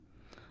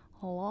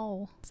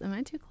Hello. Am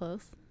I too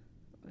close?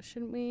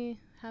 Shouldn't we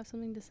have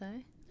something to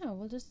say? No,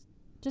 we'll just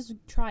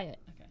try it.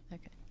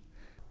 Okay.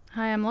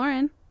 Hi, I'm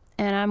Lauren.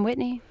 And I'm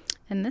Whitney.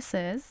 And this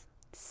is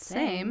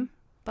Same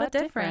but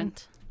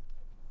Different.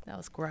 That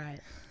was great.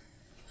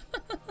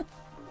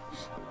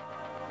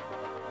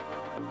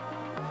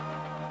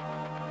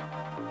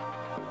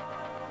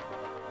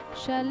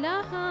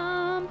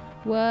 Shalom.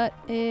 What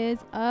is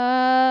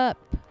up?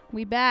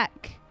 We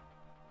back.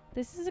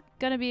 This is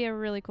going to be a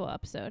really cool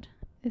episode.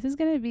 This is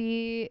going to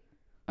be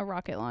a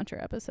rocket launcher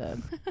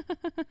episode.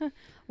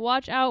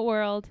 Watch out,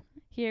 world.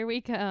 Here we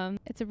come.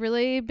 It's a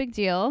really big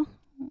deal.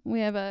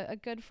 We have a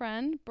good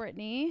friend,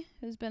 Brittany,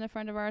 who's been a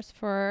friend of ours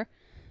for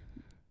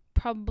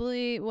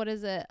probably,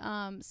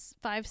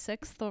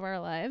 5/6 of our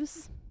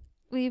lives.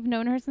 We've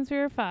known her since we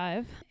were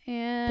 5.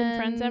 And Been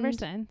friends ever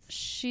since.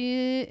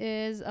 She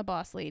is a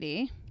boss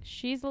lady.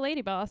 She's the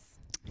lady boss.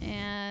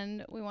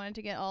 And we wanted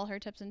to get all her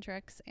tips and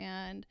tricks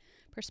and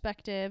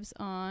perspectives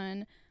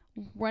on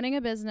running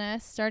a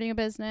business, starting a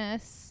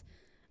business,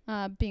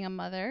 being a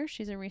mother.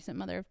 She's a recent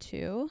mother of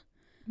 2.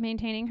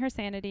 Maintaining her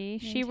sanity.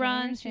 She's the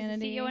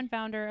CEO and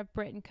founder of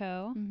Brit &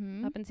 Co.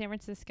 Up in San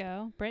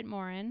Francisco. Britt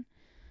Morin.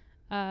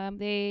 She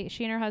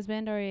and her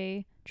husband are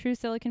a true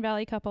Silicon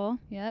Valley couple.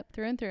 Yep,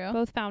 through and through.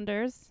 Both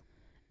founders.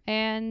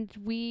 And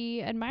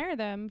we admire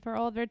them for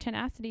all of their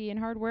tenacity and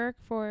hard work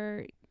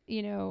for,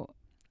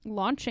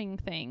 launching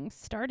things,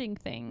 starting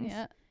things.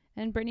 Yeah.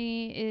 And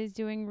Brittany is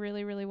doing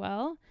really, really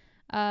well.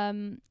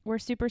 We're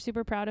super,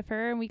 super proud of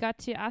her. And we got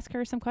to ask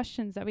her some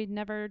questions that we'd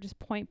never just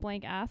point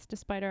blank asked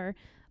despite our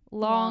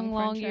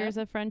long years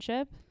of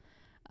friendship.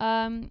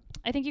 I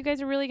think you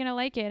guys are really going to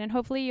like it. And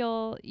hopefully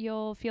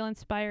you'll feel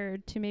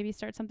inspired to maybe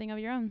start something of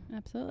your own.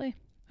 Absolutely.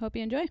 Hope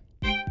you enjoy.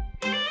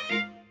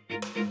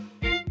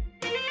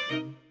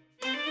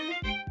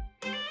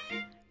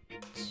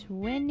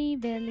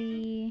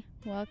 Twinnyville.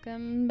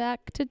 Welcome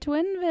back to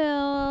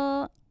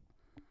Twinville.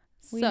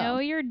 We know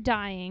you're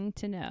dying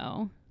to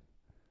know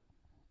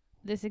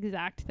this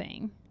exact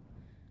thing.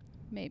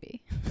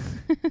 Maybe.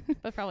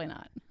 But probably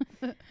not.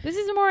 This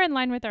is more in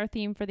line with our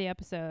theme for the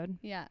episode.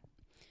 Yeah.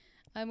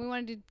 We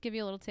wanted to give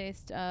you a little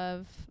taste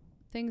of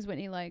things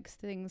Whitney likes,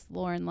 things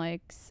Lauren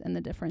likes, and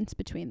the difference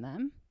between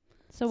them.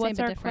 So what's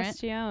our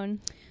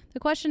question? The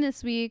question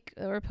this week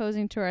that we're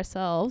posing to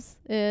ourselves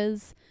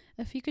is,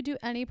 if you could do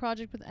any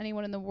project with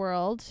anyone in the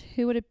world,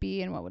 who would it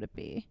be and what would it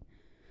be?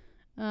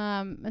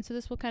 And so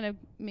this will kind of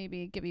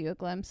maybe give you a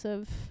glimpse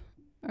of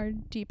our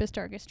deepest,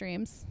 darkest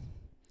dreams.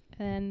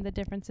 And the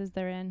differences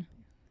therein.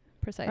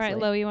 Precisely. All right,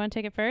 Lo, you want to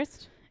take it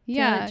first?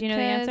 Yeah. Do you know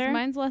the answer?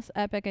 Mine's less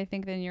epic, I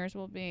think, than yours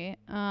will be.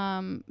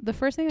 The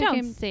first thing that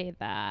Don't say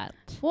that.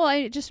 Well,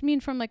 I just mean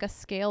from like a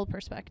scale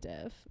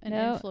perspective, an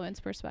influence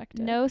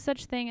perspective. No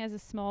such thing as a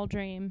small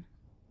dream.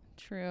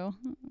 True.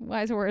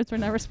 Wise words were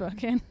never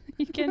spoken.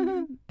 You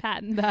can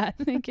patent that.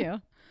 Thank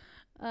you.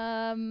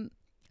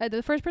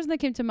 The first person that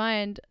came to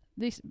mind,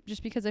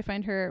 just because I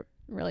find her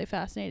really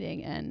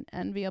fascinating and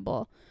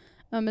enviable,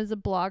 is a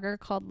blogger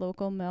called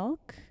Local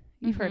Milk.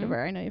 You've heard of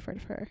her. I know you've heard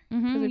of her.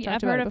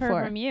 I've heard of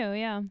her from you.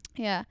 Yeah.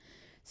 Yeah.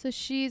 So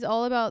she's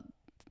all about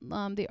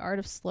the art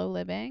of slow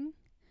living.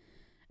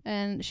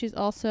 And she's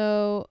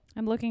also...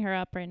 I'm looking her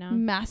up right now.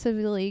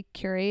 Massively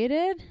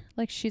curated.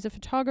 Like, she's a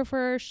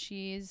photographer.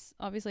 She's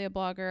obviously a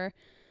blogger.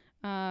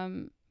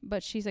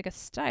 But she's like a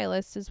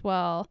stylist as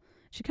well.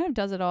 She kind of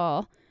does it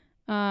all.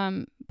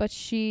 But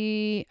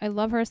I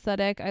love her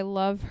aesthetic. I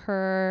love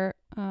her...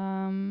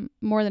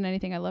 more than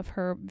anything, I love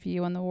her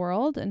view on the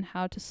world and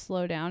how to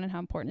slow down and how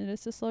important it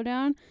is to slow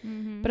down.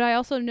 But I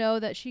also know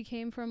that she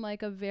came from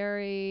like a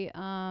very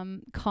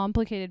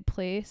complicated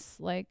place,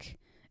 like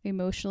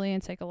emotionally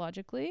and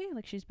psychologically.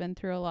 Like, she's been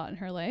through a lot in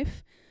her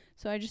life.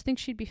 So I just think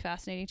she'd be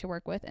fascinating to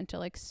work with and to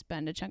like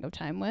spend a chunk of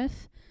time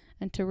with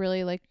and to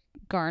really like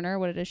garner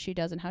what it is she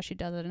does and how she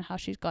does it and how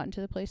she's gotten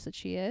to the place that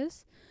she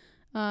is.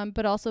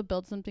 But also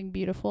build something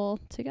beautiful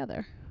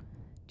together.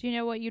 Do you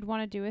know what you'd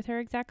want to do with her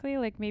exactly?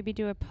 Like maybe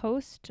do a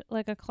post,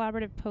 like a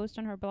collaborative post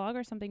on her blog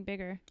or something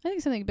bigger? I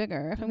think something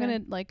bigger. If I'm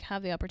going to like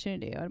have the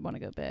opportunity, I'd want to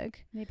go big.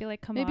 Maybe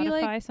like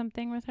commodify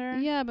something with her?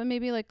 Yeah, but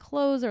maybe like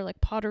clothes or like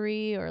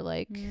pottery or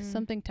like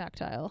something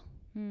tactile.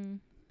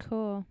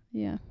 Cool.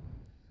 Yeah.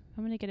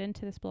 I'm going to get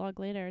into this blog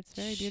later. It's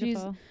very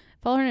beautiful.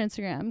 Follow her on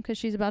Instagram because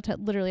she's about to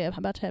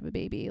have a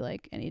baby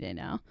like any day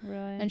now. Really?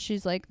 And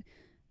she's like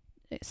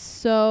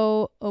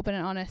so open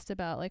and honest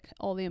about like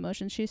all the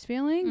emotions she's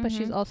feeling, but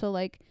she's also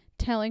like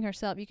telling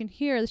herself, you can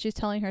hear that she's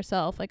telling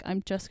herself like,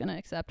 I'm just gonna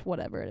accept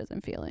whatever it is I'm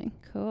feeling.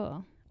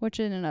 Cool. Which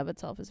in and of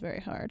itself is very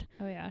hard.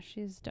 Oh yeah,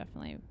 she's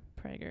definitely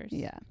preggers.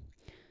 Yeah.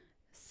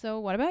 So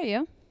what about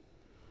you?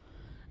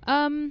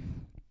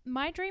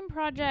 My dream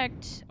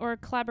project or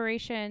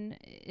collaboration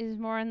is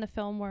more in the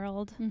film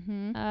world.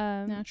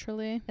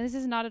 Naturally. And this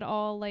is not at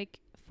all like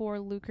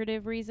for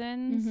lucrative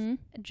reasons,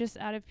 just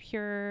out of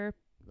pure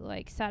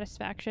like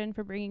satisfaction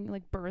for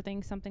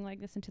birthing something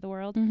like this into the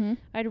world.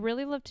 I'd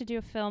really love to do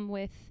a film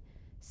with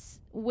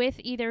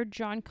either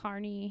John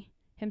Carney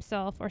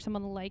himself or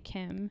someone like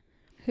him,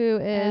 who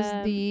is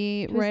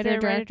the who's writer, the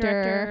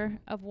director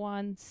of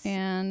Once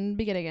and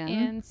Begin Again.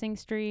 and Sing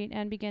Street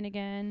and Begin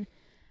Again,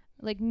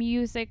 like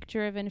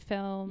music-driven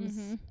films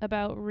Mhm.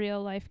 about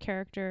real-life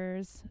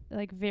characters,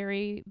 like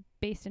very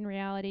based in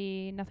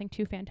reality, nothing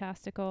too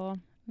fantastical.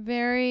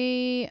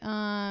 Very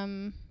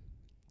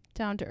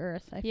down to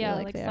earth, I feel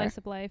like they slice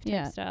are. of life type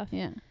Yeah. stuff.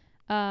 Yeah.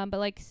 But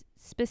like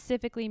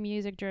specifically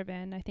music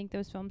driven, I think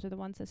those films are the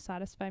ones that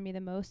satisfy me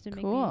the most and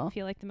make Cool. me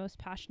feel like the most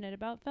passionate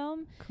about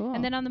film. Cool.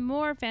 And then on the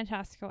more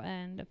fantastical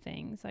end of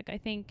things, like I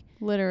think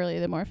literally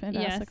the more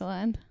fantastical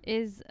end.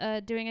 is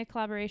doing a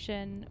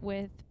collaboration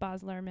with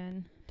Baz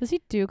Luhrmann. Does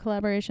he do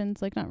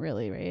collaborations? Like, not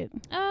really, right?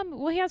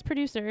 Well, he has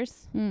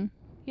producers. Mm.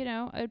 You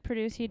know, I'd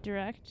produce, he'd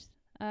direct.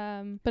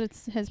 But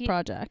it's his he-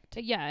 project.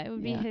 Yeah, it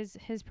would be Yeah.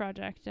 his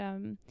project.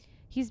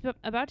 He's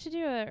about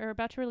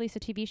to release a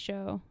TV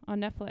show on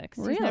Netflix.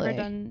 He's never Really?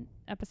 done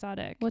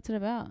episodic. What's it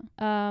about?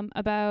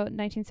 About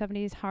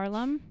 1970s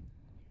Harlem.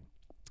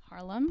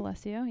 Harlem?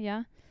 Bless you.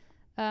 Yeah.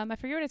 I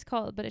forget what it's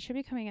called, but it should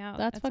be coming out.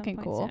 That's at some fucking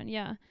point cool. soon.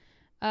 Yeah.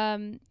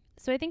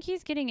 So I think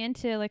he's getting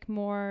into like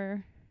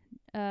more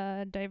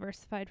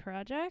diversified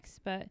projects,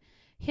 but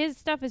his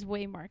stuff is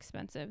way more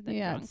expensive than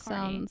Yeah, John it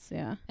Carney. sounds,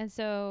 yeah. And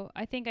so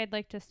I think I'd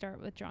like to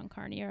start with John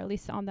Carney, or at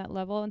least on that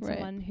level, and Right.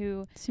 someone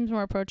who, Seems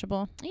more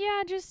approachable.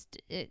 yeah,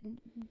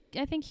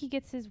 I think he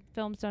gets his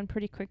films done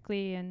pretty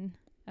quickly, and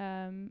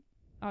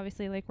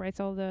obviously like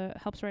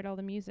helps write all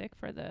the music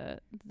for the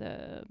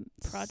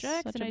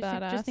projects. Such and a I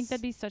just think badass.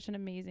 that'd be such an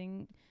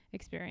amazing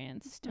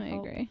experience to I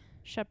help agree.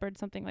 shepherd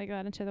something like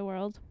that into the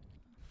world.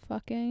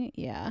 Fucking,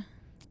 yeah.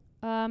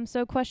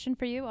 So question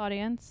for you,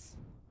 audience.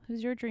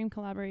 Who's your dream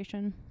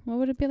collaboration? What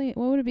would it be?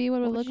 What would it be?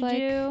 What would it look you like?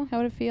 do? How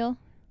would it feel?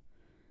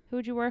 Who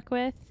would you work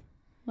with?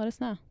 Let us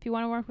know. If you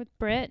want to work with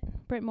Britt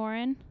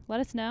Morin,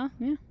 let us know.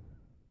 Yeah.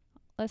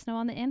 Let us know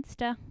on the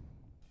Insta.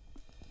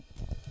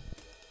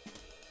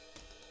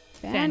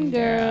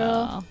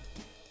 Fangirl.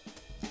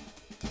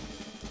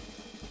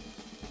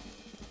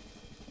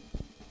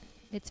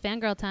 It's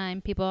fangirl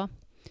time, people.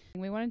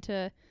 We wanted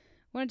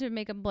to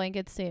make a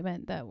blanket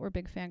statement that we're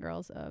big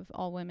fangirls of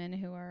all women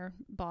who are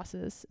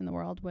bosses in the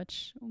world,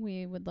 which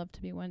we would love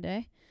to be one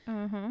day.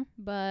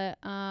 But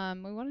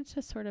we wanted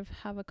to sort of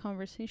have a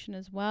conversation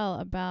as well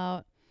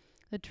about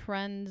the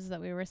trends that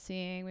we were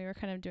seeing. We were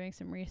kind of doing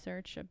some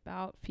research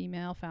about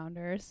female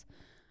founders,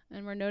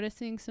 and we're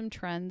noticing some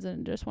trends,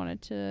 and just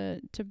wanted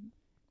to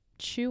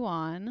chew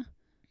on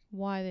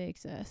why they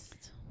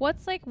exist.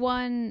 What's like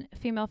one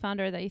female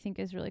founder that you think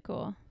is really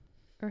cool?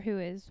 Or who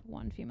is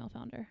one female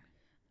founder?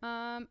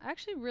 I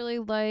actually really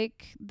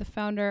like the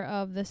founder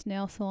of this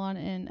nail salon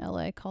in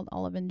LA called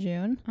Olive and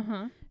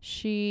June.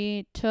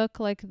 She took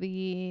like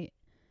the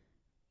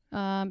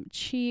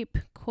cheap,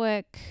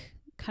 quick,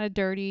 kind of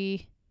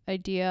dirty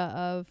idea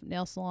of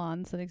nail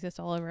salons that exist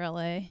all over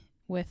LA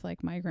with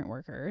like migrant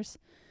workers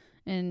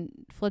and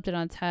flipped it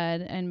on its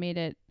head and made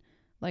it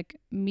like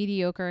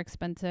mediocre,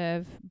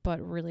 expensive,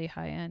 but really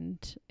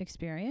high-end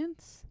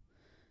experience.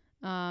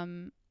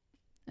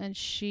 And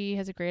she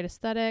has a great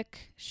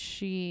aesthetic.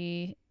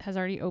 She has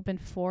already opened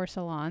 4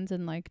 salons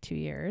in like 2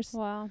 years.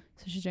 Wow.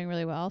 So she's doing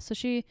really well. So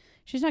she's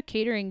not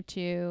catering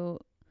to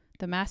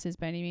the masses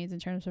by any means in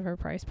terms of her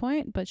price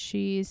point, but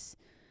she's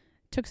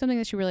took something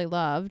that she really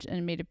loved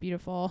and made it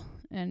beautiful,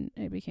 and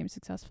it became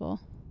successful.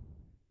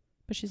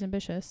 But she's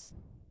ambitious.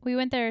 We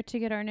went there to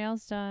get our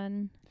nails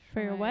done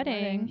for your my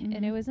wedding,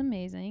 and it Mhm. was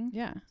amazing.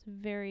 Yeah. It's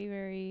very,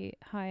 very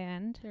high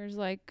end. There's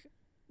like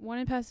one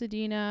in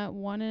Pasadena,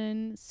 one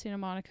in Santa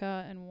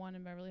Monica, and one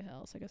in Beverly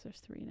Hills. I guess there's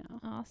 3 now.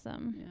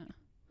 Awesome. Yeah.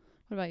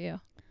 What about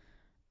you?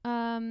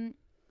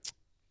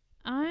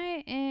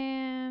 I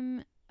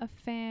am a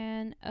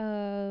fan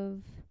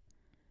of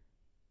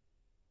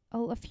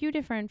a few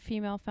different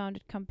female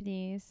founded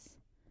companies.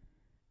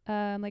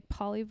 Like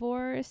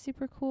Polyvore is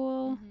super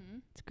cool.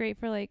 It's great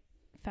for like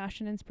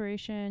fashion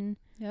inspiration.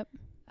 Yep.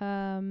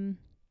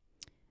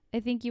 I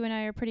think you and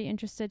I are pretty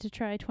interested to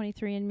try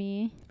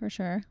 23andMe For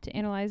sure. to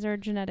analyze our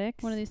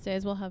genetics. One of these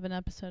days we'll have an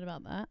episode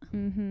about that.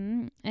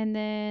 And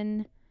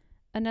then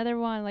another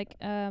one, like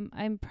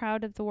I'm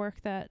proud of the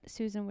work that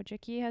Susan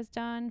Wojcicki has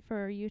done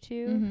for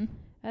YouTube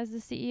as the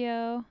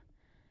CEO.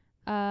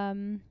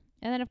 And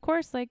then of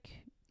course,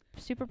 like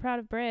super proud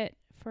of Britt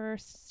for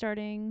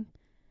starting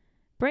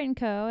Brit &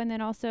 Co. And then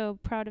also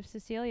proud of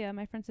Cecilia,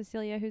 my friend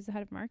Cecilia, who's the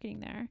head of marketing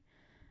there.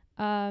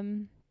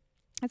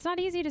 It's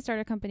not easy to start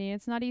a company.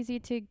 It's not easy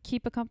to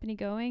keep a company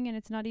going, and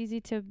it's not easy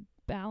to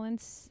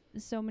balance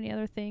so many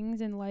other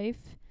things in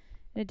life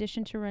in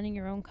addition to running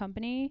your own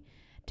company.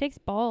 It takes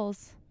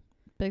balls.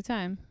 Big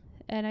time.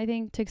 And I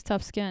think, Takes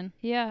tough skin.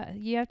 yeah,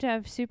 you have to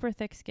have super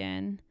thick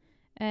skin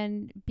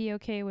and be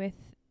okay with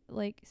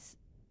like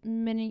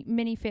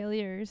many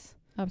failures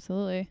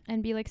Absolutely.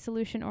 and be like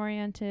solution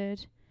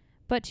oriented.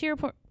 But to your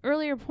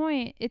earlier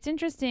point, it's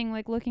interesting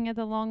like looking at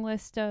the long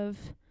list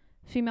of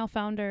female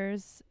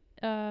founders,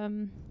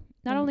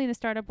 not only in the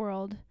startup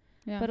world,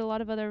 Yeah. but a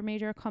lot of other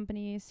major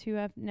companies who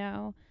have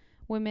now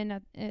women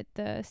at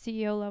the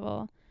CEO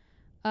level.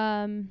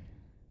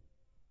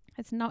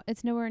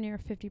 It's nowhere near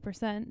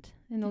 50%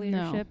 in the No.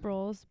 leadership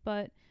roles,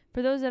 but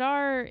for those that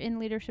are in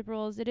leadership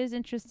roles, it is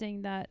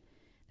interesting that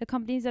the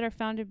companies that are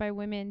founded by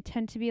women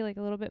tend to be like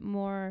a little bit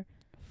more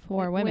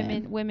For like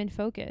women. women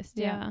focused.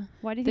 Yeah. Yeah.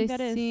 Why do you They think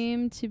that is?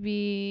 seem to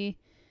be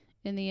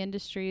in the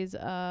industries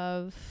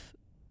of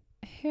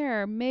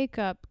hair,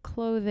 makeup,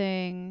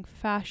 clothing,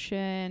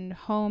 fashion,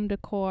 home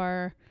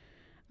decor,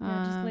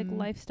 Yeah, just like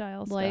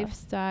lifestyle stuff.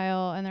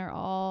 lifestyle, and they're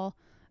all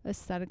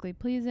aesthetically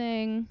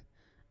pleasing.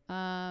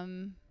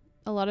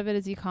 A lot of it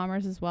is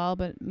e-commerce as well,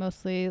 but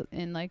mostly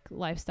in like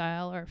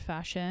lifestyle or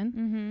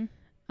fashion.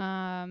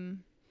 Mm-hmm.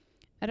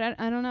 I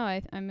don't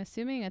know. I'm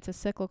assuming it's a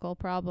cyclical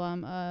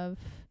problem of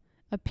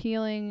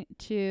appealing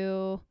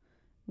to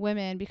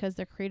women because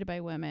they're created by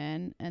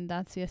women, and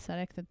that's the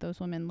aesthetic that those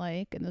women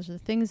like, and those are the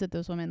things that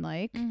those women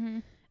like, Mm-hmm.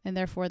 and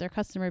therefore their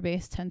customer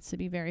base tends to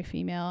be very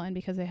female, and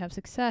because they have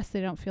success, they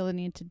don't feel the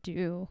need to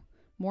do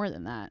more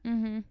than that.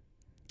 Mm-hmm.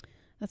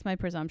 That's my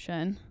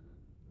presumption.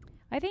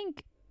 I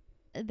think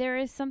there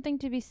is something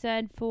to be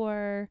said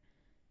for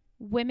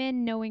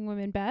women knowing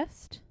women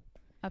best.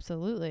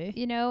 Absolutely.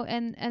 You know,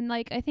 and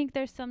like I think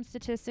there's some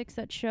statistics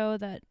that show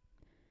that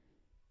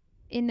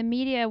in the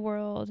media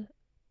world,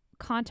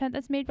 content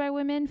that's made by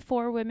women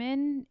for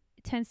women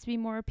tends to be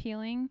more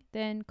appealing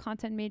than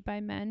content made by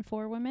men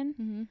for women.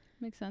 Mm-hmm.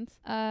 Makes sense.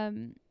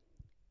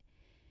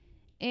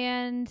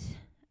 And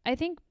I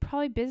think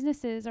probably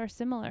businesses are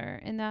similar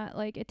in that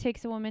like it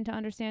takes a woman to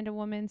understand a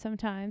woman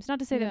sometimes. Not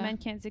to say that Yeah. men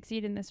can't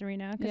succeed in this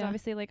arena, because Yeah.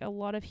 obviously like a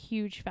lot of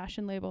huge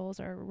fashion labels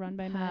are run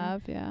by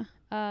men. Yeah.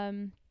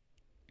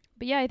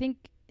 But yeah, I think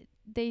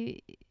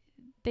they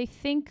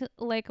think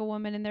like a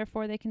woman, and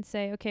therefore they can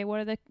say, okay, what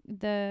are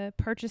the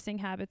purchasing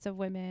habits of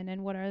women,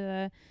 and what are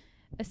the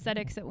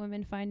aesthetics that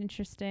women find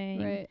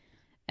interesting, Right.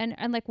 and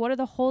like what are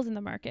the holes in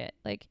the market?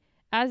 Like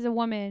as a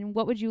woman,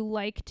 what would you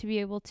like to be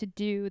able to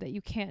do that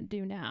you can't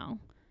do now,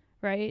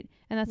 right?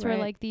 And that's where Right.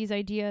 like these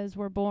ideas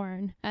were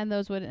born. And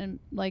those would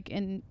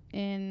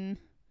in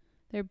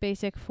their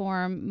basic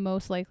form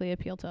most likely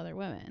appeal to other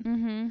women.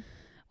 Mm-hmm.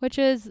 Which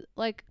is,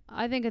 like,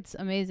 I think it's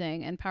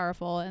amazing and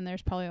powerful, and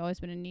there's probably always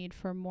been a need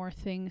for more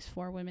things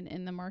for women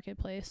in the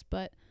marketplace.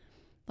 But,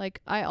 like,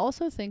 I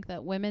also think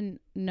that women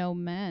know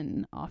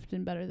men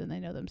often better than they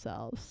know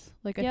themselves.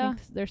 Like, I Yeah.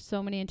 think there's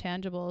so many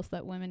intangibles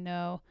that women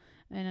know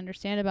and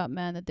understand about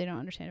men that they don't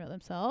understand about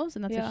themselves,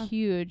 and that's Yeah. a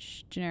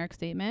huge generic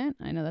statement.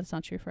 I know that's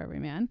not true for every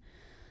man.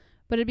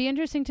 But it'd be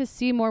interesting to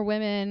see more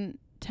women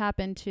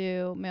tap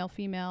into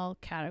male-female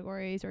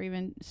categories or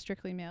even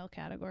strictly male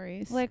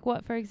categories. Like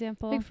what, for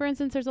example? Like, for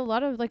instance, there's a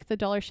lot of, like, the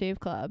Dollar Shave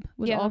Club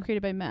was Yeah. all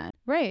created by men.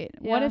 Right.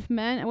 What Yeah.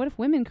 if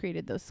women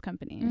created those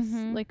companies?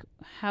 Mhm. Like,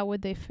 how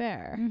would they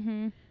fare?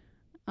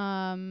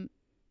 Mm-hmm.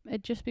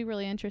 It'd just be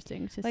really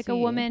interesting to see. Like a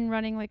woman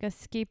running like a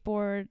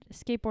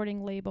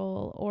skateboarding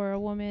label, or a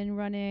woman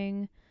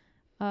running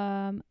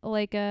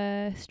like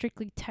a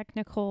strictly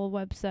technical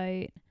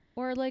website.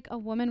 Or, like, a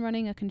woman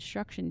running a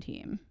construction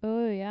team.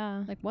 Oh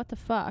yeah. Like, what the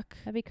fuck?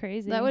 That'd be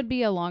crazy. That would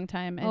be a long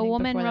time. I a think,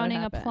 woman before that would running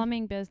a happen.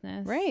 plumbing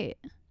business. Right.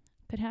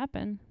 Could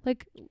happen.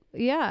 Like,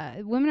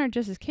 yeah, women are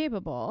just as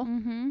capable,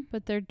 Mm-hmm.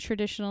 but they're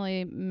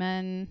traditionally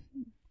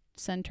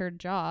men-centered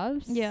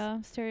jobs. Yeah,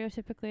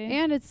 stereotypically.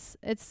 And it's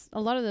a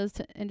lot of those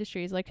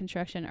industries like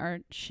construction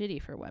are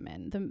shitty for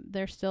women.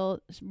 They're still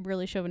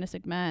really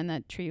chauvinistic men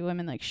that treat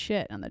women like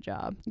shit on the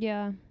job.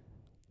 Yeah.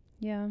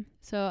 Yeah.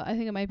 So I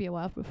think it might be a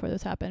while before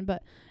this happened,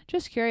 but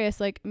just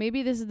curious, like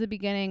maybe this is the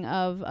beginning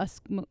of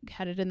us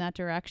headed in that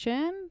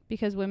direction,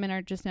 because women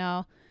are just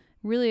now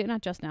really,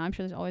 not just now, I'm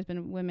sure there's always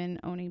been women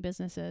owning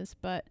businesses,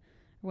 but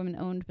women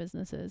owned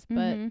businesses,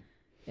 but Mhm.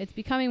 it's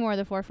becoming more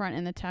the forefront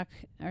in the tech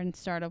and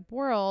startup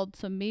world.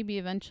 So maybe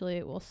eventually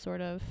it will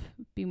sort of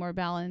be more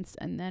balanced,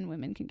 and then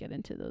women can get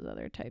into those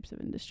other types of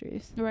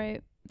industries.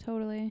 Right.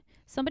 Totally.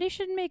 Somebody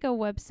should make a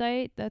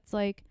website that's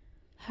like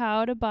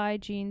how to buy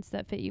jeans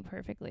that fit you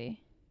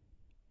perfectly.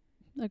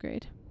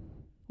 Agreed.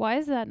 Why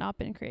has that not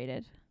been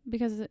created?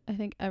 Because I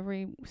think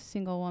every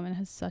single woman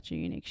has such a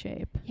unique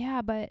shape.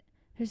 Yeah, but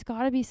there's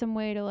got to be some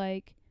way to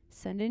like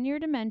send in your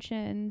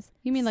dimensions.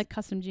 You mean like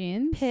custom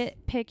jeans?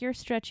 Pick your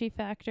stretchy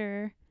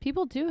factor.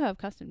 People do have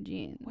custom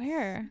jeans.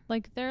 Where?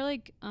 Like they're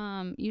like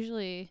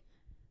usually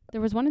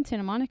there was one in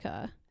Santa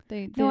Monica.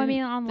 They No, I didn't-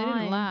 mean online. they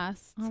didn't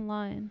last.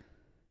 Online.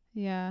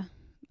 Yeah.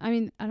 I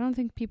mean, I don't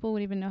think people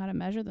would even know how to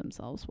measure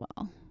themselves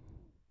well.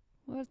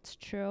 Well, that's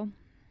true.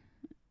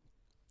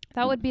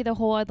 That would be the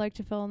hole I'd like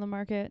to fill in the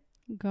market.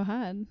 Go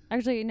ahead.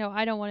 Actually, no,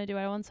 I don't want to do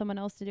it. I want someone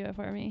else to do it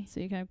for me. So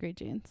you can have great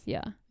jeans.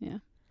 Yeah.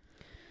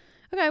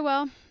 Okay,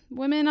 well,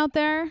 women out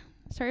there,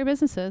 start your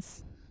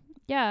businesses.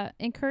 Yeah,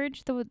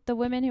 encourage the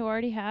women who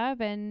already have,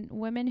 and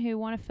women who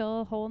want to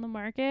fill a hole in the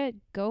market,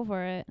 go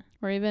for it.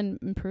 Or even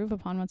improve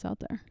upon what's out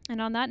there.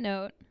 And on that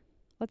note,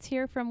 let's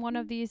hear from one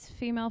of these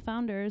female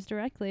founders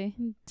directly.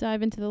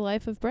 Dive into the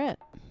life of Britt.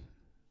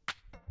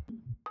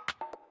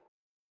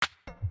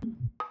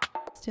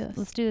 Let's do this.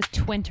 Let's do this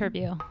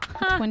twinterview.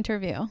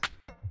 Twinterview.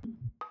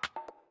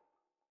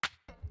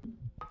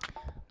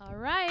 All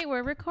right,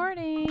 we're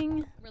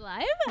recording. We're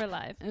live? We're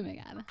live. Oh my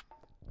god.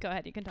 Go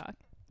ahead, you can talk.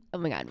 Oh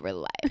my God, we're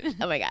live.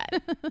 Oh my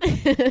God.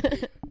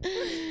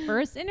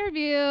 First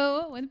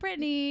interview with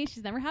Brittany.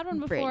 She's never had one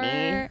before.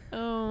 Brittany.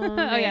 Oh, Oh,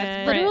 yeah,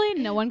 it's Brit.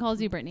 Literally, no one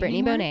calls you Brittany. Brittany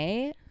anymore.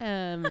 Bonet.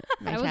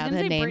 My I was gonna childhood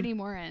say name. Brittany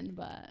Morin,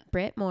 but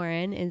Britt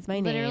Morin is my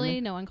literally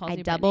name. no one calls I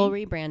you double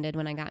Brittany. rebranded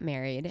when I got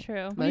married.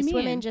 True. do you Most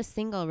women mean? just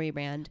single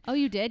rebrand. Oh,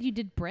 you did? You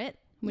did Brit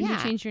when you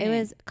changed your it name?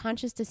 was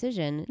conscious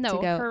decision No,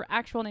 to go. her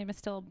actual name is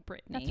still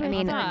Brittany. That's I what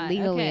mean, thought.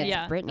 legally Okay. it's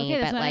Yeah. Brittany, Okay,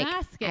 that's but what I'm like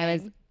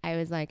asking. I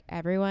was like,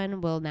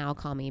 everyone will now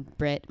call me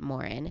Britt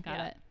Morin.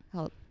 Got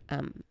Yeah.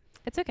 it.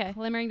 It's okay.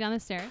 Limmering down the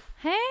stairs.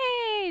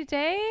 Hey,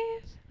 Dave.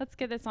 Let's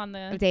get this on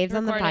the Dave's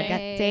on the recording.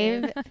 podcast.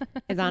 Dave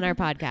is on our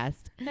podcast.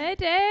 Hey,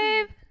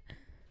 Dave.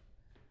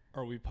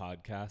 Are we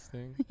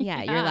podcasting?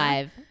 Yeah, you're Yeah.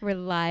 live. We're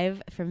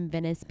live from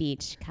Venice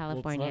Beach, Well,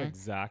 it's California. not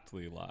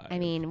exactly live. I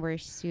mean, we're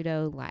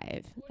pseudo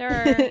live. There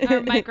are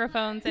our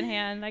microphones in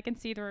hand. I can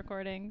see the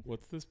recording.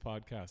 what's this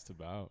podcast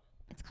about?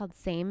 It's called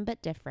Same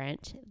But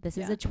Different. This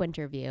is Yeah. a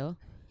twinterview.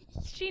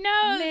 She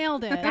knows.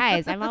 Nailed it.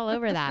 Guys, I'm all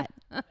over that.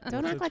 Don't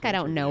What's act a like I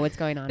don't know what's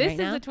going on This right is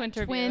now. a twin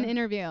Twin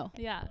interview.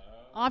 Yeah.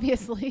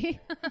 Obviously.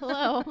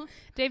 Hello.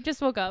 Dave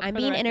just woke up. I'm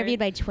for the being record. interviewed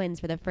by twins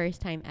for the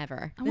first time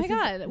ever. Oh This my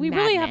is God. We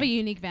really have a madness.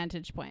 unique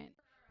vantage point.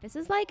 This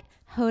is like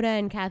Hoda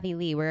and Kathy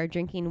Lee. We're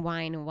drinking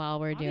wine while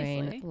we're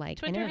doing Obviously. like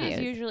Twin interviews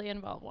interviews. usually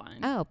involve wine.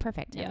 Oh,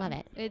 perfect. I Yeah. love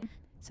it.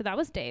 So that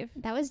was Dave.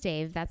 That was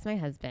Dave. That's my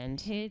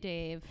husband. Hey,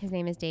 Dave. His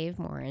name is Dave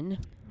Morin.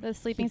 The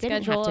sleeping didn't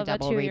have schedule to of a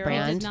double 2-year-old.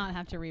 rebrand. Did not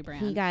have to rebrand.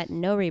 He got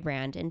no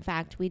rebrand. In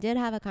fact, we did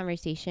have a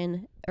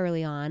conversation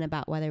early on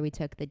about whether we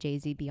took the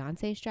Jay-Z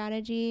Beyonce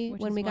strategy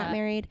Which when is we got what?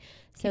 married.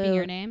 Keeping So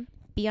your name.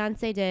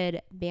 Beyonce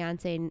did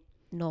Beyonce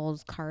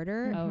Knowles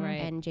Carter, Oh, right.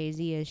 and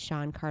Jay-Z is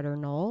Sean Carter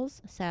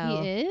Knowles.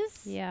 So He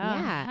is? Yeah.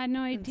 yeah. I had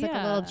no It's idea.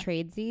 like a little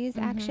tradesies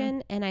Mhm.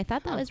 action, and I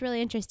thought that Huh. was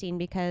really interesting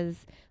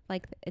because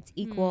like it's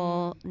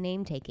equal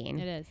name taking.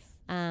 It is.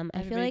 I feel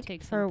Everybody like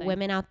takes for something.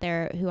 women out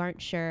there who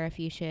aren't sure if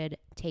you should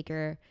take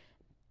your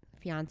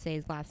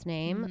fiance's last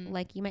name, Mhm.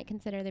 like you might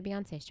consider the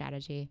Beyonce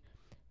strategy.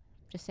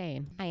 Just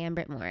saying. I am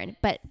Britt Morin.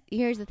 But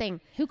here's the thing.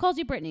 Who calls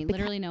you Brittany? Beca-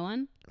 Literally no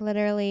one?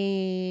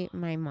 Literally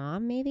my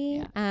mom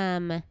maybe.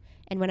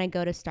 And when I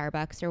go to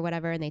Starbucks or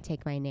whatever and they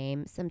take my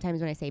name, sometimes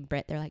when I say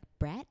Britt, they're like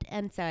Brett.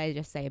 And so I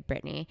just say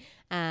Brittany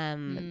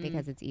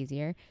because it's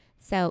easier.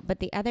 So, but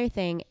the other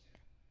thing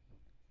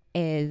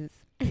is,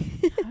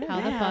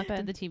 How the fuck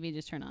did the TV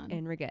just turn on?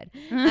 and we're good.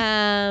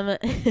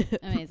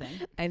 Amazing.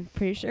 I'm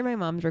pretty sure my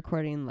mom's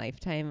recording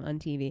Lifetime on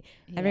TV.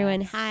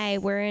 Everyone, hi,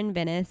 we're in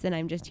Venice and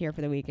I'm just here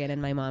for the weekend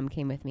and my mom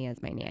came with me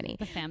as my nanny.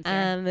 The fam's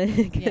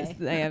here. Because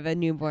Yay. I have a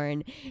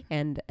newborn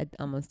and an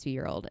almost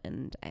 2-year-old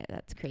and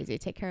that's crazy to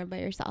take care of by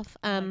yourself.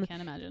 I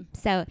can't imagine.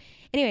 So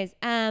anyways,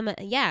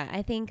 yeah,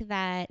 I think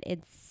that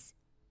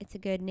it's a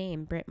good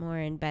name, Britt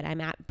Morin, but I'm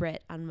at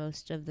Britt on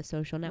most of the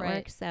social networks.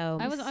 Right. So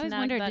I always Snag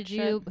wondered, that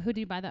who did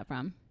you buy that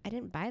from? I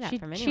didn't buy that She-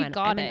 from she anyone.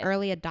 got I'm it. an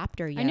early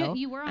adopter, yo. I knew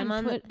you were I'm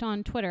on, on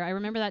on Twitter. I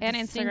remember that And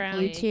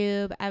distinctly.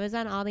 Instagram. YouTube. I was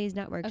on all these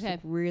networks Okay, like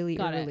really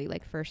got it. early,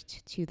 like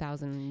first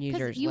 2,000 'Cause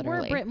users you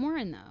literally. were Britt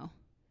Morin though,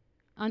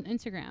 on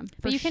Instagram.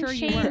 But For you can sure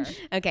you were. change-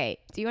 Okay,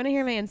 do you want to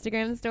hear my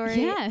Instagram story?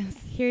 Yes.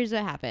 Here's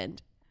what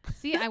happened.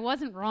 See, I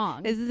wasn't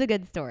wrong. This is a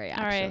good story, All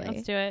actually. right,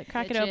 let's do it.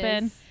 Crack it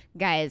open. Bitches.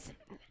 Guys,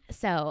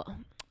 so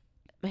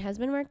my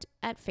husband worked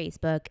at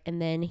Facebook and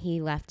then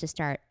he left to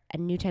start a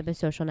new type of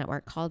social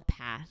network called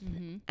Path,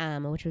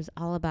 Mhm. which was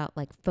all about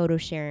like photo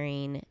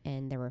sharing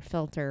and there were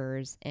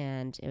filters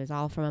and it was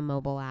all from a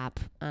mobile app.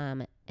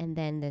 And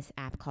then this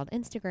app called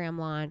Instagram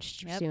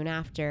launched Yep. soon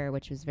after,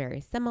 which was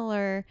very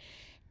similar.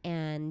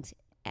 And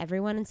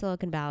everyone in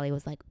Silicon Valley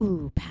was like,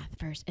 ooh, Path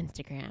first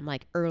Instagram,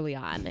 like early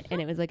on.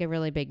 And it was like a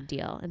really big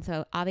deal. And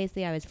so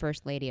obviously I was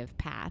first lady of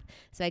Path.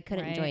 So I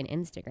couldn't Right. join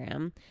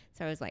Instagram.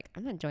 So I was like,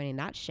 I'm not joining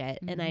that shit.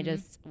 And I Mhm.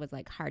 just was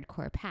like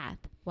hardcore Path.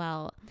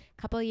 Well,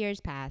 a couple of years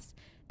passed.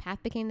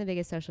 Path became the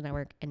biggest social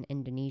network in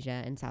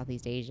Indonesia and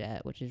Southeast Asia,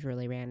 which is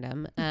really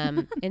random.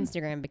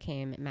 Instagram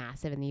became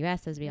massive in the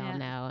US, as we all Yeah.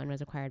 know, and was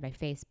acquired by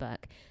Facebook.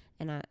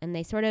 And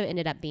they sort of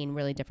ended up being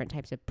really different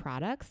types of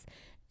products.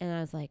 And I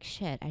was like,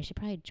 shit, I should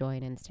probably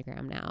join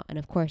Instagram now. And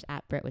of course,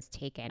 @Brit was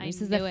taken. I This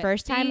is knew the it.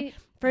 first time See?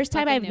 time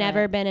fucking I've knew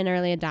never it. been an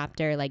early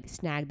adopter, like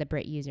snagged the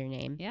Brit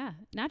username. Yeah,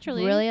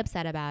 naturally. Really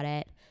upset about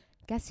it.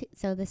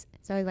 So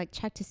I like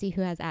checked to see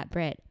who has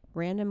 @Brit.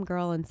 Random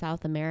girl in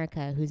South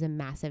America who's a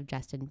massive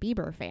Justin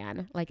Bieber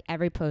fan. Like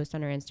every post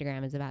on her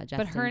Instagram is about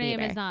Justin But her Bieber. name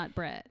is not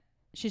Brit.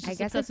 She's just I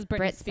guess obsessed it's with Britney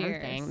Brit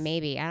Spears. something,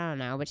 maybe, I don't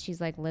know. But she's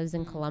like lives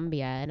in Mm.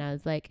 Colombia, and I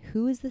was like,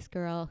 who is this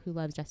girl who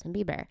loves Justin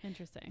Bieber?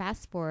 Interesting.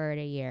 Fast forward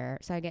a year,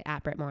 so I get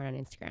 @Brit more on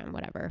Instagram.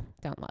 Whatever,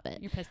 don't love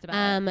it. You're pissed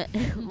about it.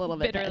 A little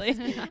bit Bitterly.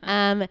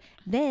 pissed.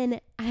 Then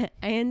I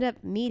end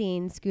up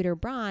meeting Scooter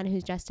Braun,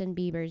 who's Justin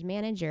Bieber's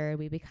manager.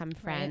 We become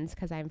friends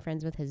because I'm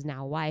friends with his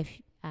now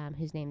wife,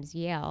 whose name's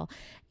Yale,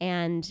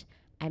 and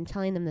I'm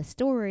telling them the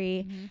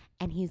story, Mhm.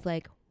 and he's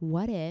like,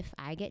 what if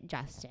I get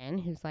Justin,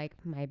 who's like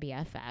my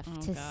BFF,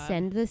 Oh, to God.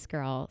 send this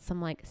girl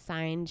some like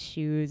signed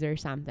shoes or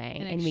something,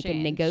 In and we can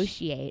exchange.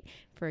 negotiate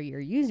for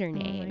your Oh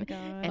username. my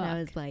god. And I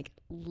was like,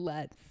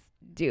 let's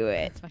do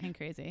it. It's fucking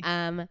crazy.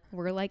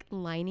 We're like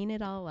lining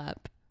it all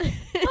up.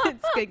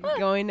 It's like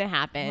going to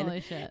happen.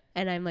 Holy shit.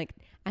 And I'm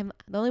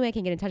the only way I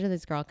can get in touch with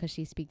this girl, because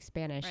she speaks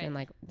Spanish Right. and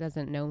like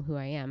doesn't know who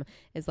I am,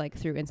 is like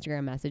through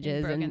Instagram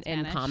messages broken and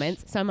Spanish.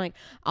 comments. So I'm like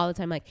all the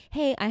time like,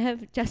 hey, I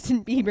have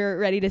Justin Bieber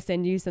ready to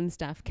send you some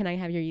stuff. Can I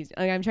have your user?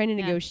 Like I'm trying to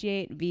Yeah.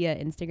 negotiate via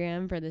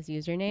Instagram for this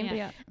username.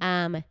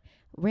 Yeah.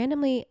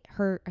 Randomly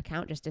her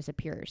account just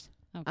disappears.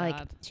 Oh, God.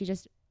 Like she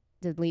just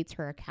deletes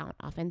her account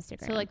off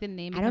Instagram. So, like, the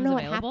name I becomes don't know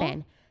available? what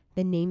happened.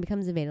 The name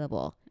becomes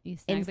available. You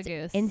snag the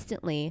goose.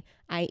 Instantly.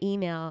 I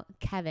email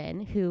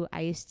Kevin,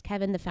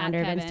 Kevin, the founder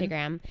of Kevin.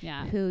 Instagram,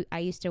 Yeah. who I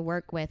used to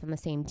work with on the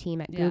same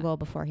team at Yeah. Google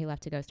before he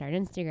left to go start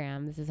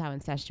Instagram. This is how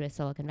incestuous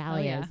Silicon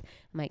Valley yeah. is.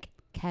 I'm like,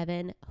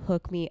 Kevin,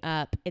 hook me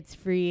up. It's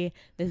free.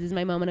 This is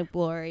my moment of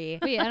glory.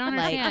 Wait, I don't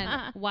Like-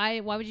 understand. Why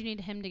would you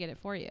need him to get it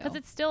for you? Because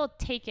it's still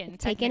taken.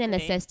 Taken in the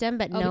technically. system,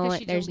 but Oh, no, because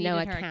she there's no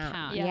deleted her account.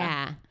 account. Yeah.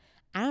 Yeah.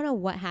 I don't know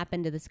what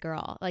happened to this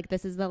girl. Like,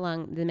 this is the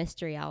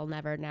mystery I'll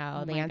never know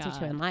Oh the my answer to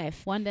God. in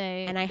life. One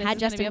day. And I this had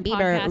is gonna Justin be a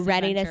Bieber podcast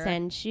ready adventure. to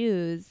send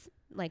shoes,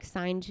 like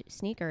signed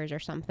sneakers or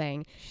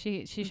something,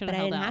 She should but have I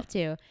held didn't out. have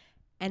to.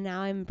 And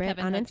now I'm Brit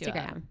Kevin on hooked you up.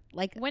 Instagram.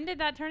 Like, When did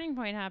that turning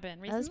point happen?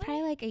 that was Recently?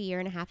 probably like a year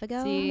and a half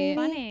ago. See, maybe.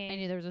 Funny. I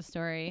knew there was a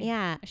story.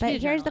 Yeah, I should be but a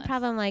here's the journalist.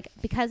 problem. Like,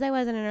 because I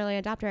wasn't an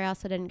early adopter, I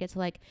also didn't get to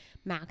like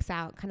max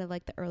out kind of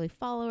like the early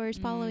followers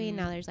following. Mm.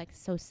 Now there's like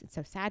it's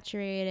so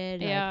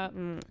saturated. Yeah.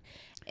 Like,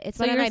 it's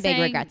So one of you're my big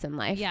saying- regrets in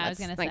life. Yeah, I was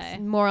That's, gonna like, say.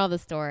 moral of the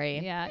story.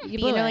 Yeah. You Be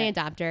blew an early it.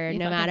 adopter, You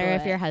no fucking matter blew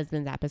if it. your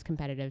husband's app is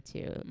competitive to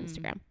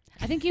Instagram.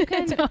 I think you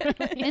can,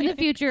 in the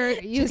future,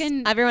 you Just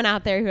can. everyone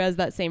out there who has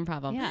that same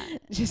problem. Yeah.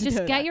 Just Just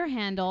know get that. your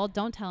handle.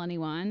 Don't tell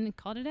anyone.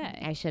 Call it a day.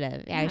 I should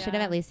have. Yeah, I should have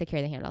Yeah. at least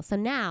secured the handle. So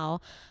now,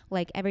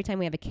 like every time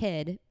we have a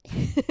kid,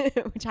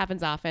 which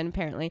happens often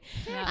apparently,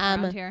 Yeah,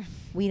 around here.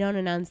 we don't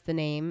announce the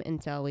name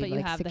until But we've you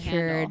like have the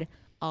secured handle.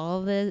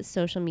 all the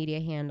social media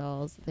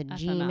handles, the FML.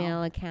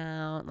 Gmail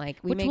account. Like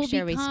we Which make will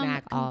sure we become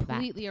smack all of that.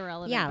 completely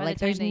irrelevant. Yeah, by like the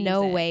time there's they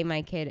no use it. way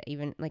my kid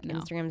even like No.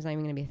 Instagram's not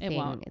even gonna be a It thing.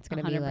 won't. It's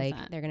gonna be like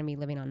 100%. they're gonna be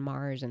living on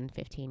Mars in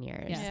 15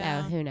 years. Yes.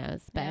 Yeah. So who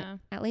knows? But Yeah.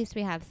 at least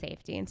we have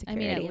safety and I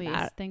mean, security. at least.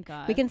 about Thank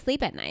God. we can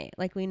sleep at night.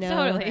 Like we know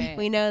Totally.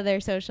 we know their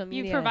social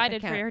media. You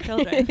provided for account. your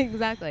children.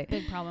 Exactly.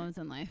 Big problems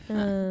in life.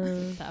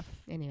 Uh, Stuff.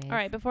 Anyways. All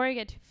right, before we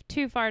get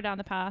too far down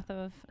the path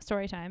of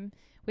story time,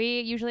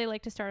 we usually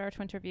like to start our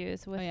twin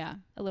reviews with Oh, yeah.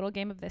 a little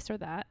game of this or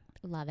that.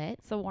 Love it.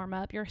 It's a warm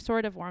up. You're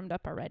sort of warmed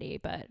up already,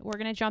 but we're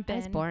gonna jump I in.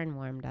 was born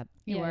warmed up.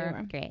 You Yeah, were. you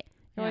were. Great.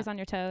 You're always on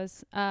your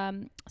toes.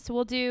 So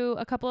we'll do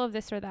a couple of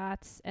this or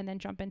that's, and then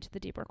jump into the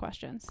deeper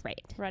questions.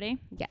 Great. Ready?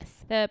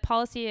 Yes. The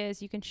policy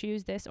is you can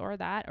choose this or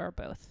that or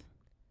both.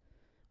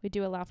 We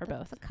do allow for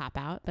That's both. a cop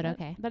out, but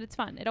okay. But it's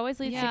fun. It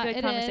always leads Yeah, to good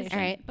it conversation. is. All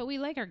right. But we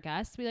like our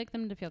guests. We like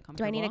them to feel Do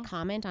comfortable. I need a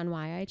comment on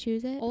why I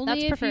choose it? Only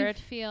That's if preferred.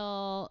 you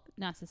feel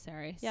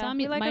necessary. Yeah, Some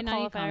we like a might not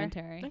need qualifier.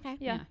 commentary. Okay.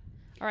 Yeah.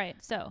 All right.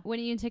 So, When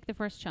do you take the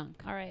first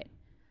chunk? all right.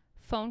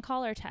 Phone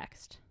call or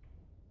text?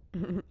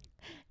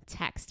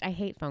 Text. I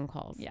hate phone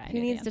calls. Yeah, I Who knew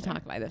the needs to answer.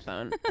 talk by the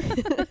phone?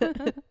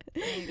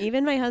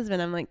 Even my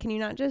husband, I'm like, can you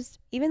not just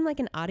even like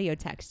an audio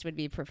text would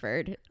be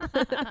preferred.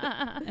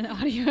 An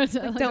audio.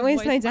 Like, don't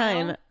waste my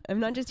time. I'm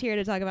not just here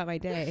to talk about my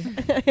day.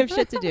 I have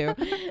shit to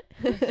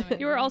do.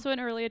 You were also an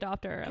early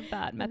adopter of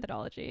that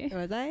methodology.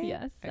 Was I?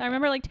 Yes. Okay. I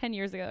remember like 10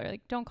 years ago, you're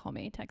like, don't call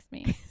me, text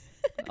me.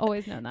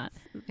 Always known that.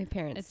 My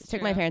parents It's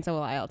took my true. parents a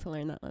while to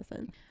learn that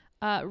lesson.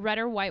 Red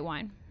or white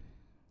wine,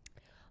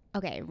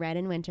 Okay, red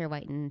in winter,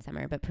 white in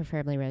summer, but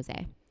preferably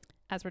rosé.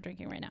 as we're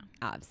drinking right now.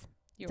 Obs.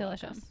 You're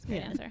Delicious. welcome. Great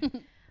Yeah. answer.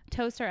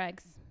 Toast or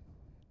eggs?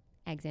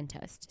 Eggs and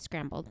toast.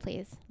 Scrambled,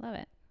 please. Love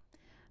it.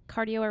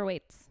 Cardio or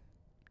weights?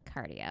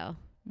 Cardio.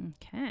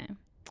 Okay.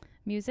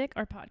 Music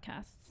or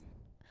podcasts?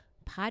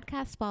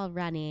 Podcast while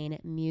running,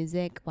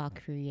 music while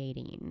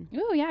creating.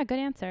 Ooh, yeah, good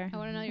answer. I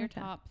want to know your like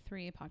that. top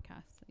 3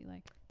 podcasts that you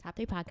like. Top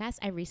 3 podcasts.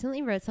 I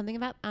recently wrote something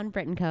about on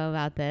Brit & Co.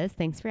 about this.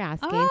 Thanks for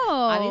asking. Oh.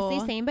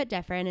 Obviously, Same But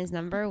Different is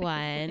number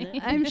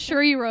 1. I'm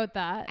sure you wrote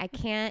that. I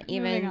can't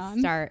Moving even on.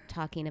 start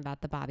talking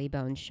about the Bobby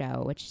Bones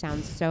show, which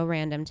sounds so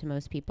random to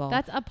most people.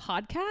 That's a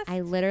podcast?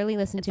 I literally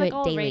listen It's to like it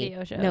all daily.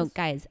 radio shows. No,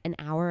 guys, an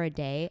hour a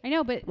day. I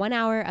know, but 1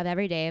 hour of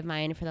every day of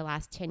mine for the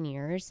last 10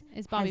 years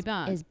it's Bobby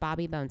Bones. is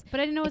Bobby Bones. But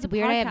I didn't know it was It's a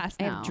weird. podcast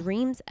I now. have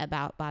dreams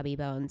about Bobby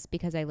Bones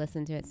because I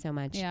listen to it so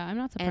much. Yeah, I'm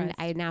not surprised. And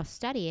I now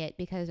study it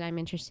because I'm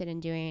interested in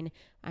doing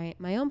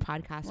my own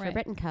podcast for Right.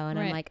 Brit & Co. And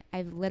I'm Right. like,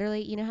 I've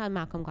literally, you know how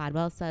Malcolm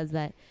Gladwell says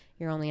that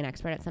you're only an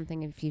expert at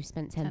something if you've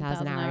spent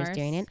 10,000 hours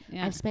doing it?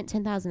 Yeah. I've spent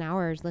 10,000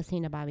 hours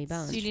listening to Bobby So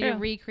Bones. you need True. to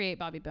recreate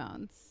Bobby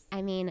Bones.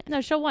 I mean,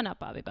 No, she'll one up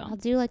Bobby I'll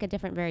Bones. do like a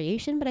different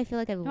variation, but I feel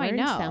like I've I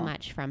learned so know.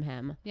 much from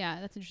him.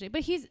 Yeah, that's interesting.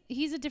 But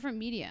he's a different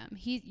medium.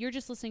 You're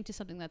just listening to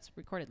something that's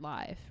recorded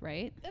live,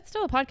 right? It's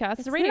still a podcast.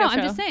 It's a No, radio show.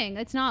 I'm just saying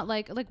it's not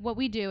like what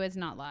we do is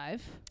not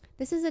live.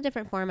 This is a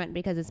different format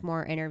because it's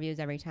more interviews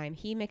every time.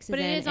 He mixes But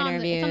in it is on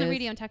interviews. it's on the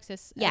radio in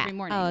Texas Yeah. every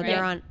morning. Oh, right?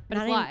 they're on. But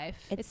not it's in- live.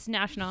 It's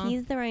national.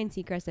 He's the Ryan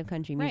Seacrest of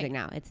country music Right.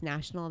 now. It's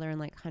national. They're in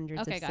like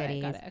hundreds Okay, of got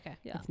cities. it. Okay.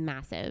 Yeah. It's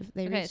massive.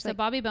 They Okay, reached so like,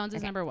 Bobby Bones is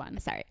okay. number 1.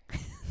 sorry.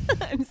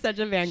 I'm such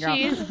a fangirl.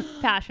 She's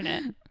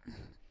passionate.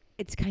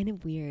 It's kind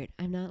of weird.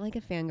 I'm not like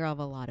a fangirl of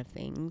a lot of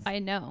things. I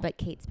know. But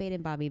Kate Spade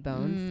and Bobby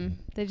Bones,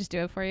 They just do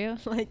it for you.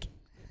 like,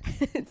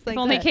 it's if like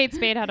only the- Kate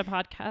Spade had a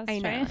podcast, I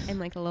know, right? and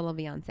like a little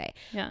Beyonce.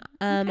 Yeah.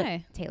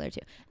 Okay. Taylor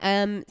too.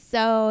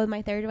 So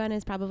my third one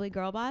is probably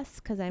Girl Boss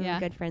because I'm Yeah.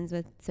 good friends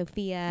with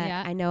Sophia.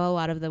 Yeah. I know a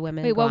lot of the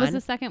women. Wait, what was gone.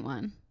 the second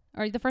one?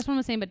 Or the first one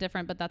was same but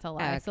different, but that's a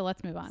lie. okay. So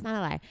let's move It's on. not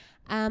a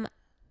lie.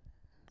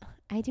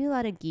 I do a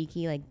lot of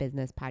geeky like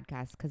business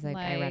podcasts because like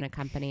I run a Like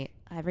company.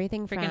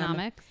 Everything from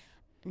Freakonomics.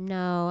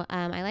 no,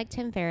 I like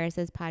Tim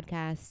Ferriss's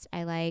podcast.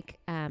 I like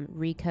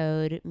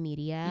Recode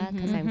Media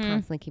because I'm Mhm.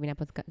 constantly keeping up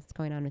with what's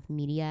going on with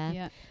media.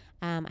 Yeah.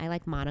 I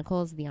like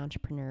Monocles, the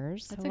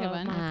entrepreneurs. That's a good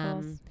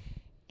one.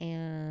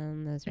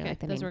 And those are Okay, like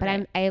the those main. were But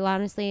great. I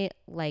honestly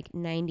like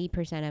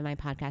 90% of my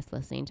podcast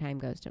listening time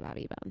goes to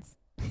Bobby Bones.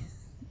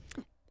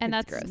 And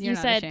It's that's gross. You're you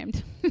not said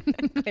ashamed.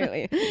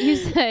 Clearly. you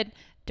said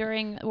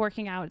during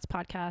working out it's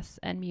podcasts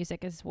and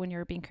music is when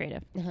you're being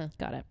creative. Uh-huh.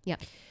 Got it. Yeah.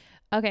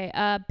 Okay.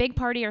 Big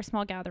party or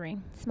small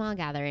gathering? Small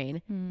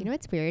gathering. Hmm. You know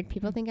what's weird?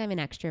 People think I'm an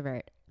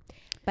extrovert.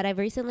 But I've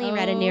recently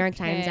read a New York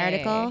Times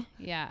article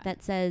Yeah.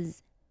 that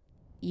says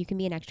you can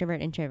be an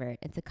extrovert introvert.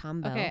 It's a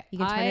combo. Okay, You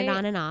can turn it I-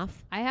 on and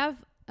off. I have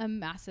a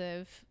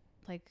massive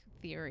like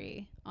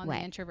theory on What?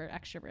 the introvert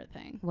extrovert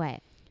thing.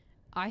 What?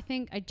 I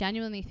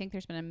genuinely think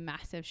there's been a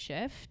massive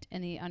shift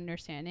in the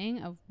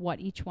understanding of what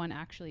each one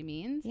actually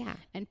means. Yeah.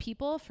 And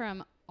people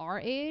from our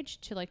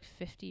age to like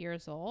 50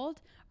 years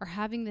old are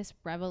having this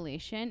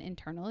revelation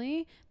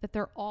internally that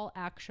they're all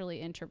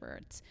actually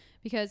introverts.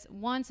 Because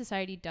one,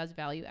 society does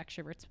value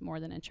extroverts more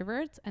than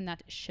introverts, and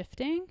that's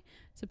shifting.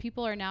 So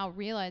people are now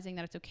realizing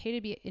that it's okay to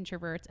be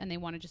introverts and they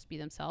want to just be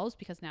themselves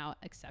because now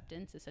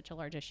acceptance is such a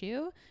large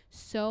issue.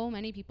 So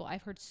many people,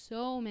 I've heard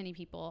so many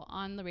people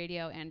on the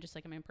radio and just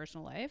like in my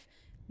personal life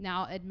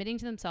now admitting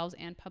to themselves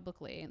and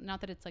publicly,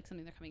 not that it's like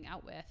something they're coming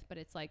out with, but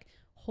it's like,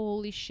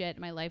 holy shit,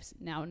 my life's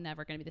now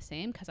never going to be the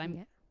same because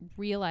I'm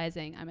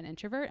realizing I'm an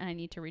introvert and I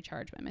need to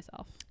recharge by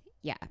myself.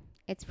 Yeah.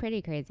 It's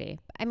pretty crazy.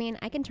 I mean,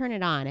 I can turn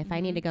it on if I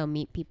need to go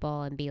meet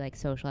people and be like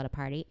social at a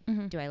party.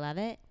 Mhm. Do I love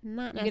it?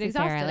 Not You get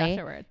exhausted necessarily.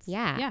 afterwards.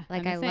 Yeah. Yeah.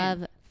 Like I'm I the same.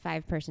 love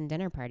 5-person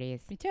dinner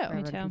parties Me too. where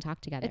everyone too. can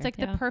talk together. It's like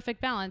Yeah. the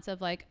perfect balance of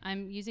like,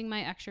 I'm using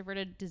my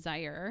extroverted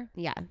desire,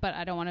 yeah, but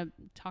I don't want to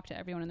talk to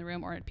everyone in the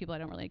room or people I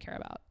don't really care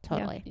about.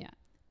 totally. Yeah.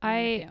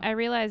 I'm with you. I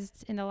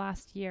realized in the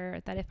last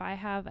year that if I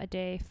have a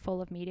day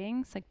full of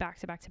meetings, like back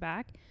to back to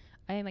back,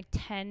 I am like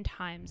 10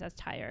 times as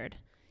tired.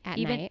 At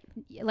Even night.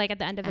 like at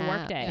the end of the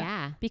workday.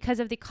 Yeah.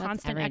 Because of the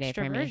constant every day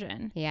for me.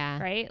 extroversion.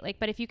 Yeah. Right? Like,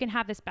 but if you can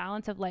have this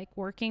balance of like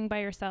working by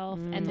yourself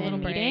and It's a then little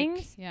break.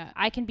 meetings, Yeah.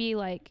 I can be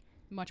like,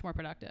 Much more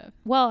productive.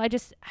 well, I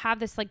just have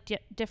this like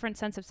different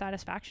sense of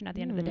satisfaction at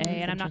the end of the day,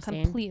 that's and I'm not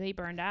interesting. completely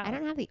burned out. I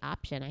don't have the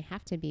option. I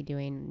have to be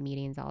doing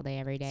meetings all day,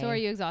 every day. So are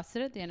you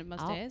exhausted at the end of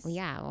most Oh, days?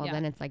 yeah. Well, Yeah.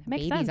 then it's like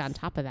Makes babies sense. on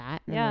top of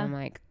that. And Yeah. then I'm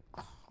like,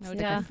 No stick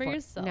time with for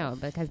yourself. No,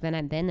 because then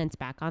it's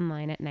back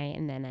online at night,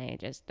 and then I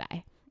just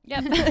die.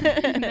 Yep.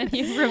 And then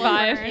you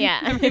revive.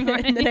 Yeah. every and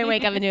then I morning.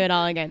 wake up and do it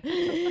all again.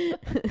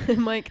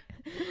 I'm like,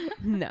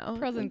 no.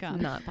 Pros and it's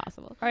cons. Not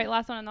possible. All right,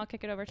 last one, and I'll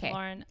kick it over to 'Kay.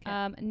 Lauren.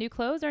 Okay. New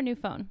clothes or new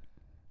phone?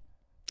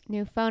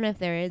 New phone, if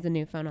there is a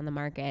new phone on the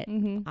market.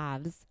 Mm-hmm.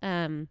 Obs.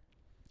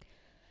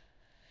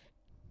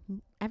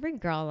 Every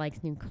girl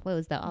likes new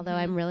clothes though. Although Mhm.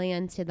 I'm really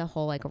into the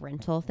whole like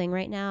rental thing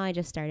right now. I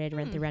just started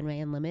Rent the Runway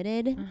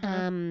Unlimited,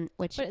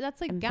 which But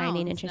that's like I'm gowns,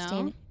 finding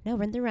interesting. No,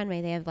 Rent the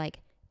Runway. They have like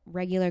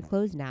regular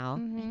clothes now,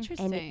 No? Mm-hmm.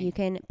 Interesting. and you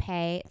can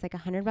pay. It's like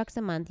 $100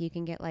 a month. You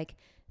can get like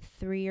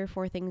 3 or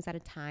 4 things at a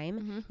time.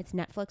 Mhm. It's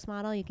Netflix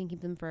model. You can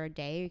keep them for a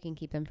day. Or you can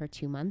keep them for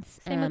 2 months.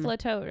 Same with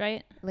Latote,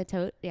 right?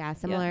 Latote, yeah,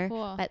 similar.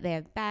 Cool. But they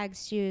have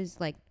bags, shoes,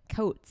 like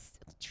coats,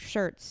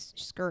 shirts,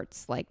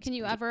 skirts. Like, Can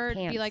you ever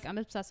pants. be like, I'm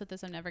obsessed with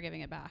this, I'm never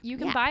giving it back? You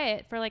can Yeah. buy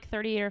it for like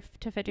 30 or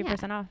to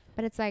 50% off.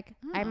 But it's like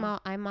Oh.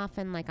 I'm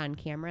often like on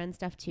camera and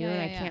stuff too, Yeah,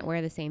 and yeah, I can't yeah.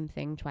 wear the same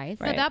thing twice.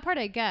 So Right. that part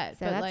I get,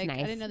 So but that's like I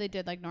nice. didn't know they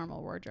did like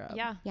normal wardrobe.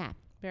 Yeah. Yeah,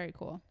 Very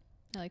cool.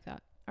 I like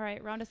that. All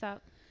right, round us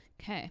out.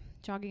 Okay.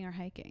 Jogging or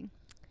hiking?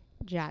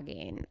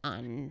 jogging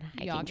on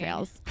hiking Jogging.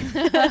 trails.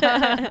 Because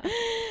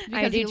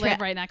I do you live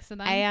right next to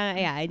them.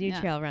 I do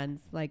Yeah. trail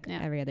runs like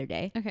Yeah. every other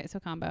day. Okay, so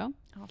combo.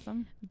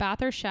 Awesome.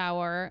 Bath or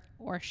shower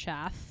or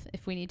shath.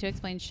 If we need to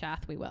explain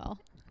shath, we will.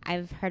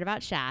 I've heard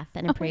about Shath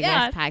in a previous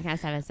yes.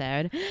 podcast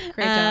episode.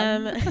 Great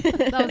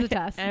job. That was a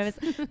test. I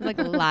was like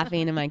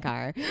laughing in my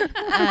car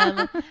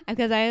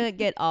because I like,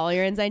 get all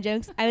your inside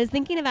jokes. I was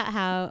thinking about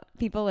how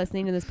people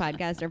listening to this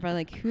podcast are probably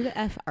like, "Who the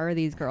f are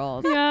these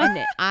girls?" Yeah.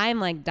 And I'm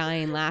like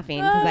dying laughing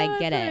because I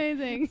get it.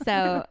 Amazing.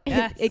 So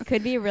Yes. it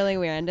could be really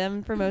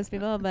random for most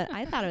people, but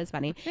I thought it was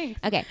funny. Thanks.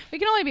 Okay, We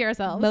can only be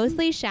ourselves.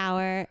 mostly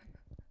shower.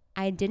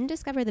 I didn't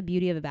discover the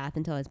beauty of a bath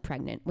until I was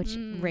pregnant, which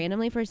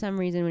randomly for some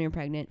reason when you're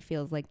pregnant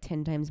feels like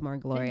 10 times more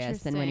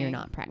glorious than when you're Interesting.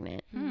 not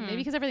pregnant. Maybe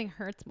because everything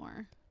hurts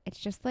more. It's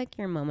just like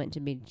your moment to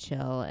be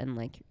chill and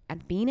like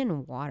at being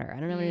in water. I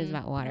don't know what it is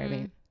about water, but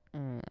I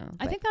don't know.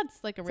 I But think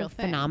that's like a it's real a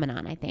thing.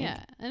 phenomenon, I think.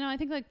 Yeah. I know. I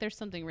think like there's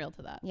something real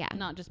to that. Yeah.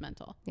 Not just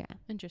mental. Yeah.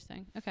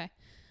 Interesting. Okay.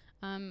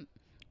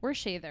 We're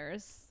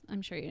Shathers.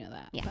 I'm sure you know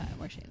that. Yeah. But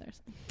we're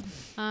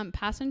Shathers.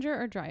 Passenger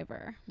or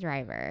driver?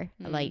 Driver.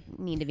 Mm. Like,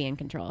 need to be in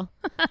control.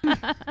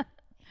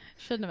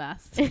 Shouldn't have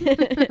asked.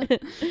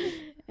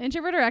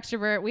 Introvert or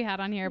extrovert we had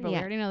on here, but we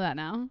Yeah. already know that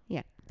now.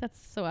 Yeah. That's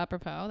so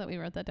apropos that we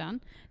wrote that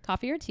down.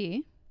 Coffee or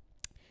tea?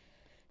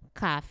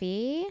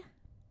 Coffee.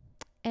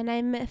 And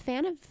I'm a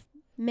fan of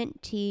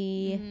mint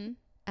tea.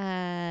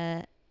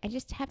 Mhm. I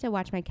just have to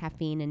watch my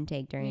caffeine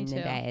intake during the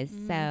too. days.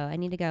 Mhm. So I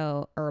need to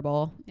go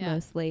herbal Yeah.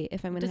 mostly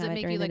if I'm going to Does have it it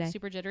make during you the like day.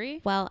 super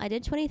jittery? Well, I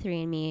did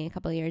 23andMe a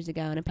couple of years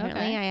ago, and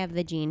apparently Okay. I have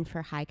the gene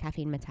for high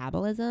caffeine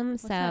metabolism.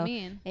 What's so that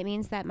mean? it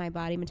means that my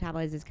body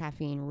metabolizes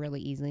caffeine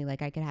really easily.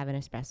 Like I could have an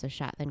espresso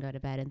shot, then go to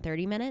bed in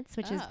 30 minutes,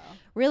 which is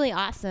really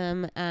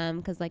awesome.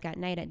 Because like at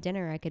night at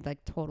dinner, I could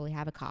like totally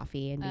have a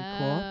coffee and be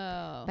cool.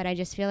 Oh. But I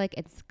just feel like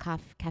it's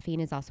caffeine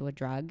is also a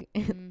drug,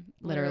 Mm,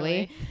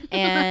 literally.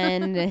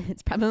 And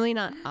it's probably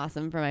not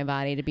awesome for my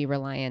body to be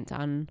reliant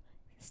on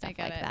stuff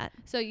get like it. that.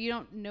 So you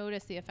don't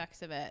notice the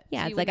effects of it. Yeah,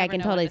 So it's you like would I never can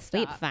know when totally to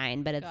sleep stop.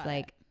 fine, but it's Got it.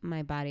 like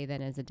my body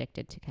then is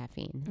addicted to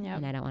caffeine, Yep.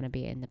 and I don't want to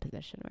be in the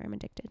position where I'm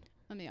addicted.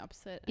 I'm the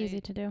opposite.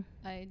 Easy to do.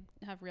 I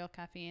have real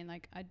caffeine.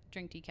 Like I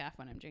drink decaf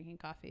when I'm drinking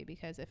coffee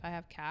because if I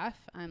have calf,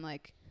 I'm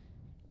like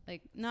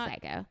not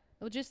Psycho.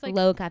 well, just like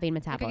Low caffeine I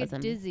get metabolism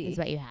dizzy. is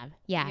what you have.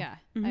 Yeah. yeah,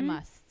 I Mhm.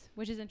 must,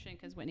 which is interesting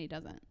because Whitney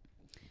doesn't.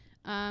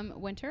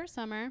 Winter or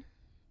summer?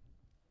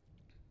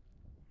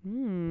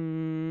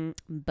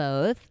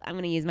 Both. I'm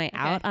going to use my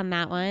out on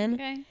that one.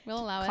 Okay, we'll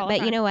allow Call it. it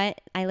But you know what?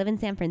 I live in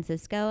San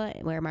Francisco,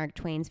 where Mark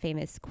Twain's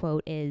famous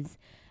quote is,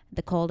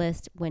 "The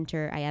coldest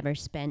winter I ever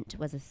spent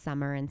was a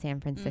summer in San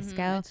Francisco."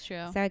 That's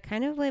true. So I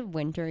kind of live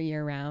winter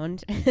year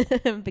round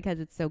because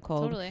it's so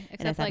cold. Totally. in the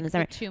Except south in like the for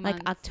summer. 2 Like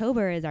months.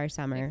 October is our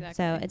summer. So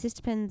Exactly. it just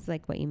depends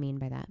like what you mean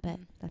by that. But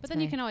that's But then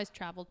you my can always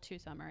travel to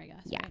summer, I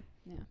guess. Yeah. Right?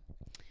 Yeah.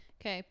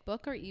 Okay,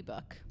 book or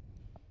ebook?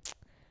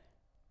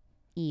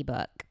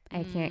 ebook.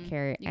 I can't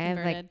carry. you I have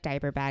converted. like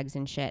diaper bags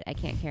and shit. I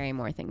can't carry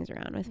more things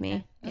around with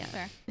me. Okay, that's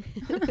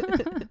Yeah.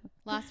 fair.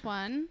 Last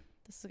one.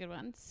 This is a good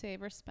one.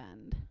 Save or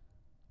spend?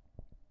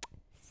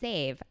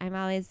 Save. I've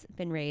always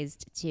been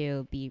raised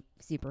to be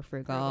super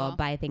frugal,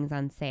 buy things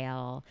on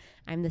sale.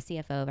 I'm the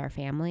CFO of our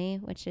family,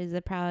 which is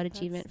a proud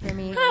achievement for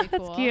me. Really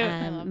That's cool. cute.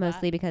 I love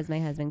Mostly that. because my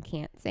husband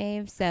can't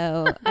save.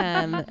 So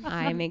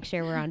I make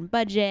sure we're on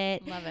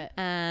budget. Love it.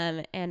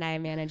 And I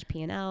manage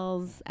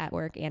P&Ls at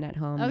work and at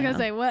home. I was now. going to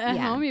say, what at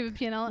Yeah. home? You have a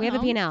P&L at We have a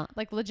home? P&L.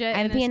 Like legit I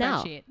have in a a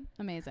P&L. spreadsheet.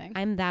 Amazing.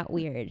 I'm that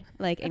weird.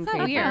 Like, It's and not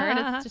crazy. weird.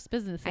 It's just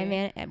business.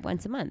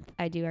 Once a month,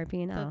 I do our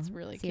P&L. That's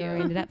really See where we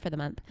cute. ended up for the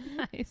month.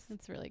 Nice.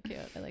 That's really cute.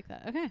 I like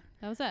that. Okay,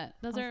 that was it.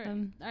 Those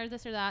Awesome. are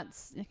this or that's.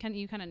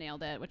 You kind of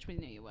nailed it, which we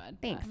knew you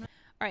would. Thanks. but-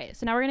 All right,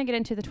 so now we're going to get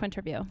into the twin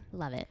interview.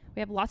 Love it.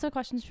 We have lots of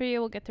questions for you.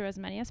 We'll get through as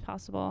many as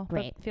possible. but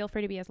Great. feel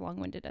free to be as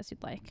long-winded as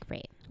you'd like.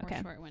 Great. Or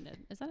Okay. short-winded.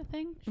 Is that a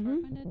thing? Mhm.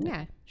 Short-winded? Yeah.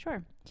 Okay.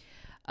 Sure.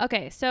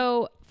 Okay,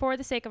 so for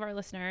the sake of our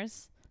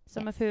listeners,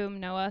 some Yes. of whom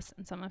know us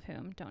and some of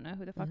whom don't know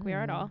who the fuck we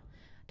are at all,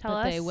 tell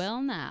But us. they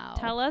will now.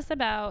 Tell us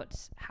about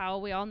how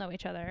we all know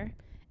each other.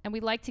 And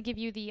we'd like to give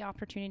you the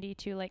opportunity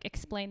to like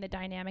explain the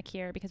dynamic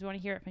here because we want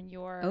to hear it from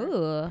your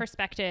Ooh.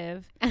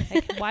 perspective,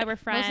 like why we're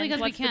friends, Mostly because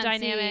we what's the can't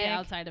dynamic. see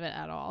outside of it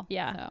at all.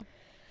 Yeah. So.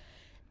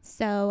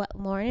 So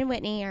Lauren and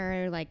Whitney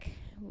are like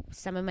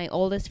some of my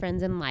oldest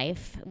friends in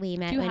life. We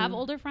met. Do you when- have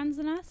older friends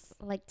than us?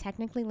 Like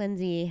technically,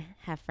 Lindsay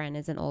Heffron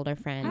is an older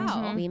friend.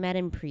 How? We met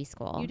in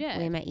preschool. You did?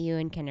 We met you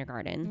in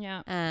kindergarten.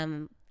 Yeah.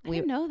 I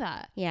didn't know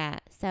that. Yeah.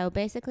 So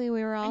basically,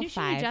 we were I all knew she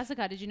knew 5.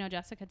 Jessica. Did you know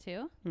Jessica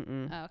too?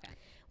 Mm-mm. Oh, okay.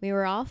 We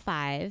were all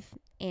 5,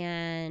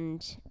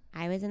 and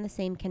I was in the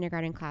same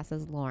kindergarten class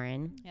as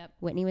Lauren. Yep.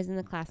 Whitney was in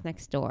the class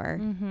next door.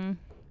 Mm-hmm.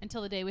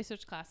 Until the day we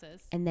switched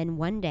classes. And then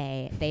one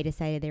day they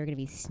decided they were going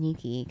to be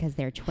sneaky because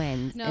they're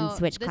twins No, and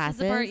switch this classes.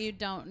 is the part you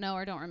don't know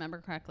or don't remember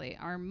correctly.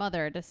 Our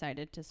mother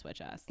decided to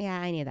switch us. Yeah,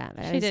 I knew that,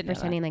 but I She was did know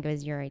pretending like it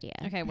was your idea.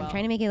 Okay, well. I'm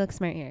trying to make you look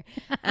smart here.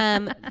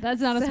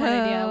 That's not a smart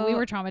idea. We So-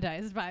 were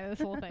traumatized by this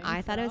whole thing.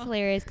 I thought it was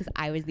hilarious because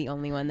I was the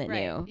only one that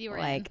Right, knew. you were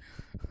like,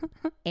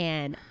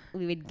 and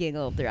we would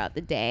giggle throughout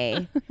the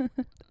day.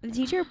 The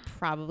teacher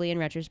probably, in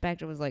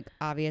retrospect, was like,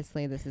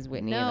 "Obviously, this is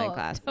Whitney in my No,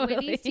 class."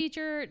 Whitney's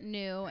teacher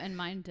knew and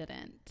mine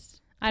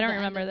didn't. I don't Till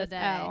the end remember of the this day,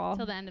 at all.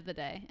 Till the end of the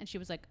day. And she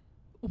was like,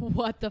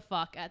 what the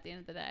fuck at the end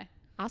of the day?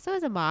 Also,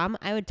 as a mom,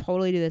 I would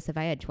totally do this if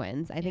I had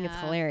twins. I think it's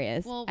Yeah.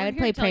 hilarious. Well, I we're would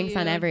here play to tell pranks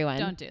on you, everyone.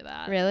 Don't do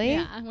that. Really?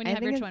 Yeah, when I you have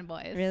think your it's- twin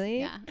boys. Really?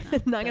 Yeah.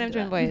 I'm not gonna have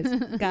twin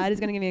boys. God is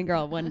gonna give me a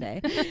girl one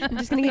day. I'm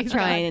just gonna keep Please,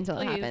 trying God, until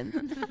it please. happens.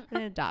 I'm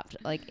gonna adopt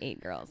like 8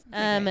 girls.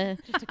 Okay,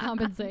 just to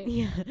compensate.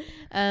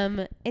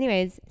 Yeah.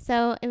 Anyways,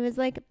 so it was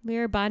like we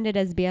were bonded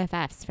as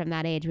BFFs from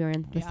that age. We were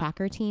in the Yeah.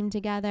 soccer team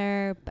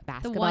together,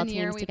 basketball one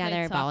year teams we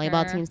together, played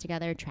volleyball soccer. teams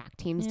together, track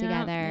teams Yeah,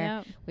 together.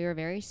 yeah. We were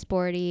very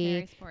sporty.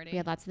 Very sporty. We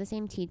had lots of the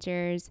same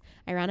teachers.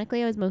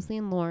 Ironically, I was mostly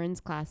in Lauren's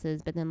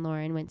classes, but then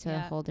Lauren went to a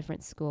Yeah. whole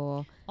different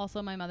school.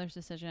 Also, my mother's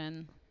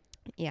decision.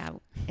 Yeah,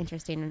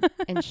 interesting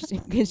and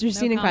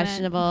comment.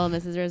 questionable,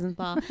 Mrs.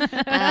 Rosenthal.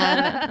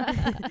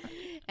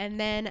 And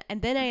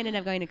then I ended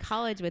up going to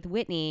college with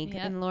Whitney,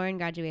 Yep. and Lauren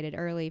graduated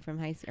early from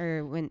high school,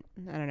 or when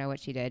I don't know what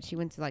she did. She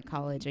went to like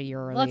college a year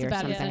early Lots or of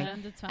bad something.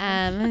 decisions. It's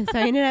fine. So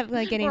I ended up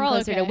like getting We're all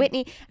closer to okay.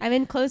 Whitney. I've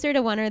been closer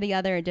to one or the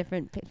other at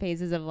different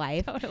phases of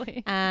life.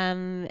 Totally.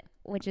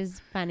 Which is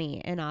funny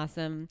and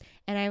awesome.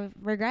 And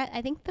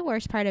I think the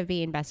worst part of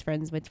being best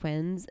friends with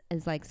twins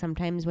is like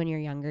sometimes when you're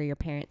younger, your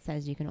parent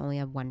says you can only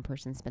have one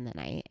person spend the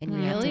night and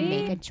you have to Really?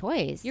 make a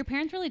choice. Your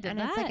parents really did and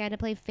that? it's like I had to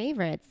play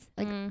favorites.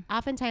 Like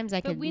oftentimes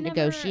I But could we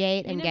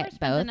negotiate we and never get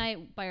spent the both.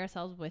 night by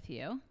ourselves with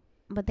you.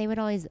 But they would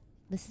always,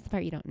 this is the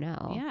part you don't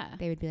know. Yeah.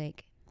 They would be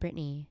like,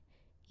 Brittany,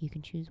 you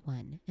can choose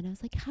one. And I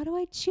was like, how do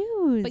I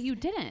choose? But you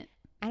didn't.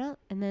 I don't,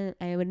 and then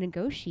I would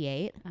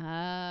negotiate.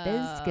 Oh.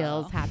 Biz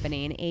skills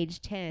happening,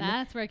 age 10.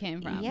 That's where it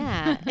came from.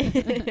 Yeah.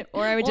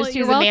 Or I would Well, just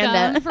you're choose Amanda.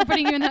 welcome for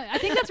putting you in that. I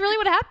think that's really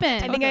what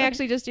happened. I think I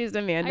actually just used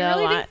Amanda I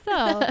really a lot.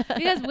 think so.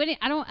 Because Whitney,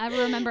 I don't ever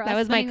remember That us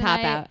was my spending the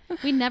cop night-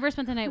 out. We never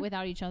spent the night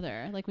without each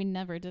other. Like we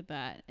never did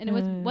that. And it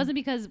wasn't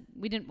because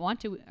we didn't want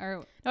to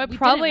or No, it we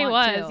probably didn't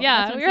want was. to. That's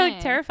Yeah, what we I'm were like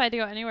saying. terrified to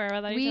go anywhere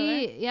without each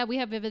other. We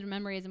have vivid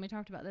memories, and we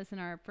talked about this in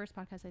our first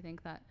podcast. I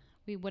think that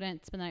we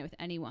wouldn't spend the night with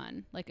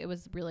anyone. Like it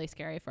was really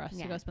scary for us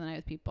Yeah. to go spend the night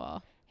with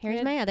people.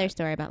 Here's my other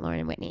story about Lauren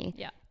and Whitney.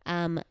 Yeah.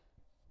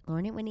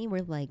 Lauren and Whitney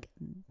were like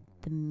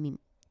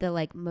the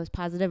like most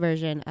positive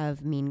version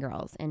of Mean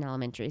Girls in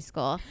elementary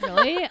school.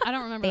 Really? I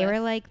don't remember. They this.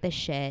 were like the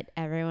shit.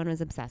 Everyone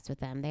was obsessed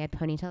with them. They had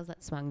ponytails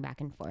that swung back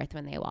and forth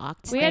when they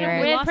walked. We They had-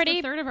 were we had lost pretty-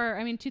 2/3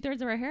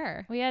 of our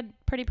hair. We had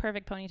pretty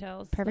perfect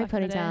ponytails. perfect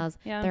back in the day. ponytails.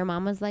 Yeah. Their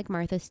mom was like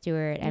Martha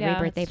Stewart. Every Yeah,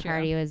 birthday that's true.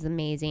 party was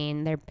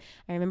amazing.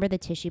 I remember the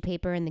tissue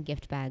paper and the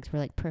gift bags were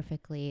like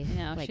perfectly.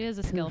 No, like, she has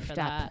a skill for poofed up.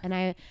 that. And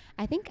I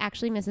think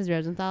actually Mrs.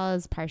 Rosenthal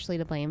is partially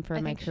to blame for I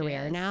my think she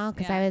career is, now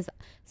because yeah. I was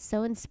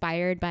so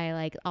inspired by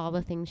like all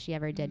the things she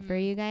ever did for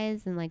Mhm. you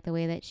guys and like the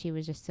way that she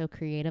was just so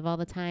creative all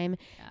the time.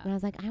 And I Yeah.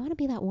 was like, I want to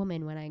be that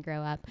woman when I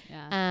grow up.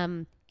 yeah.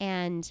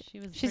 And She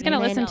was She's pretty gonna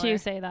And listen stellar. to you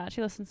say that.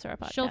 She listens to our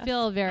podcast. She'll feel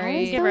I was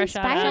very. Give so her a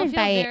shout out. She'll inspired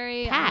feel by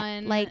very Pat.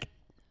 on. Like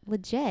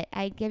legit,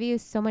 I give you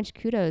so much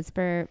kudos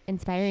for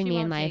inspiring she me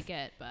won't in life. take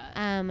it, but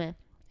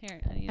here,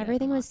 I need it.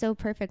 Everything Come was so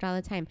perfect all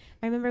the time.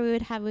 I remember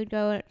we'd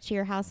go to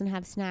your house and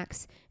have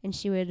snacks, and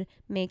she would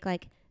make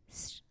like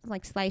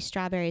sliced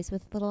strawberries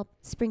with little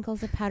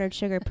sprinkles of powdered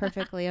sugar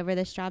perfectly over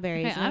the on.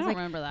 strawberries. Okay, And I I don't was like,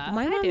 remember that.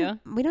 my I mom, do.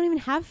 we don't even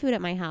have food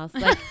at my house.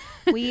 Like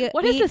we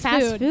What we is eat this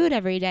fast food? food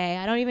every day.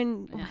 I don't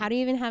even. Yeah. How do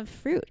you even have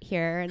fruit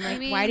here? And I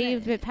like, why do you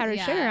mean, put powdered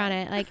sugar yeah. on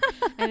it? Like,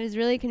 I was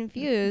really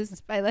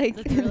confused by like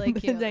That's really the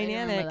cute.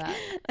 dynamic.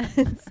 I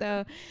remember that.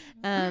 So,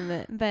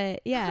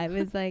 but yeah, it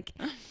was like,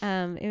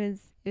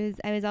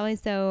 I was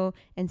always so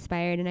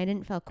inspired, and I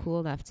didn't feel cool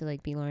enough to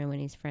like be Lauren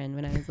Winnie's friend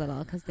when I was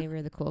little because they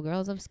were the cool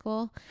girls of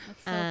school.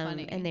 That's so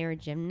funny. And they were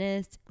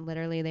gymnasts.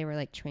 Literally, they were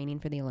like training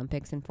for the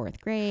Olympics in 4th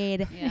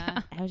grade.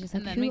 yeah. I was just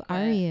And like, then we who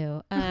are quit.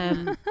 you?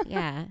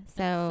 Yeah. That's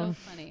So, so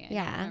funny. I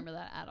yeah. don't remember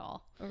that at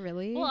all.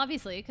 really? Well,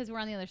 obviously, because we're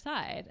on the other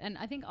side. And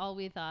I think all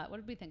we thought, what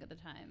did we think at the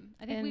time?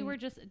 I think we And- were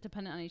just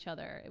dependent on each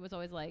other. It was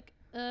always like,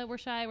 we're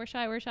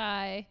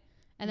shy.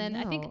 And then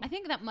I No.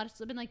 think that must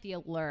have been like the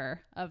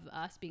allure of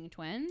us being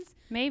twins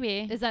Maybe.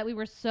 is that we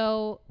were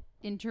so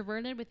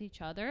introverted with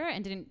each other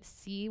and didn't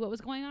see what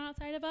was going on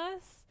outside of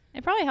us.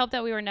 It probably helped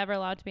that we were never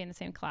allowed to be in the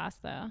same class,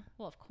 though.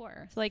 Well, of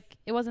course. So, like,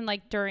 it wasn't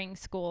like during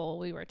school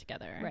we were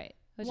together. right. It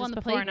was Well, just on the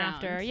before and playground.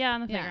 after. Yeah,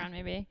 on the Yeah. playground,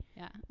 maybe.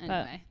 Yeah.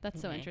 Anyway, that's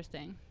so Okay.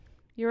 interesting.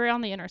 You were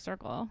on the inner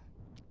circle.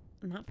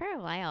 Not for a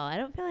while.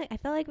 I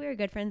felt like we were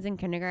good friends in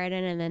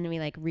kindergarten, and then we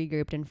like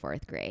regrouped in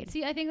 4th grade.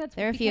 See, I think that's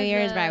There were a few because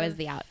years where I was of-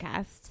 the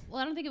outcast.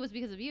 Well, I don't think it was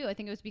because of you. I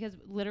think it was because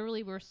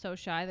literally we were so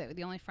shy that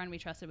the only friend we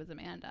trusted was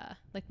Amanda.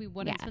 Like we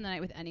wouldn't Yeah. spend the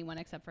night with anyone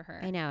except for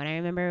her. I know, and I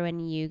remember when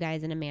you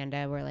guys and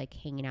Amanda were like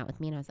hanging out with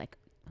me, and I was like,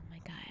 "Oh my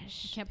I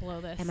gosh, can't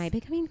blow this. am I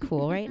becoming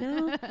cool right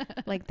now?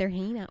 Like they're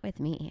hanging out with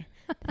me.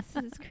 This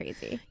is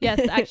crazy." Yes,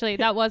 actually,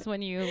 that was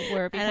when you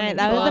were becoming And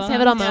that was cool. a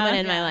pivotal Yeah. moment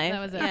in my Yeah, life. that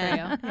was it for yeah.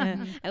 you. Yeah.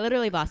 Mhm. I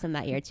literally blossomed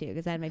that year too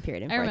because I had my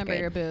period in I 4th remember grade.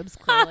 your boobs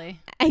clearly.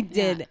 I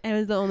did. Yeah. I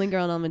was the only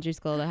girl in elementary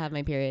school to have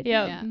my period.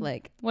 Yep. Yeah.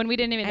 Like When we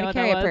didn't even I know had what to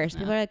carry that a was. purse. No.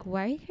 People are like,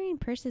 "Why are you carrying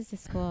purses to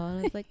school?" And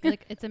I was like,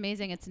 Like it's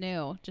amazing. It's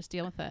new. Just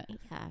deal with it,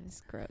 "Yeah,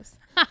 it's gross.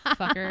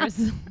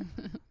 fuckers.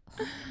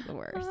 The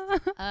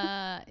worst."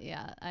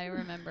 Yeah. I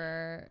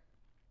remember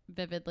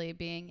vividly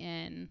being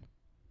in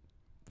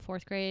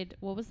 4th grade.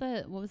 What was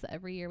the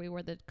every year we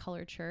wore the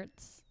colored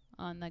shirts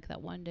on like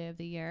that one day of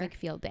the year? Like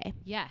field day.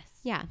 Yes.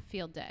 Yeah.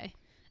 Field day.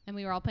 And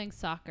we were all playing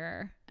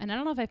soccer. And I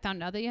don't know if I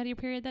found out that you had your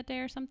period that day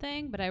or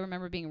something, but I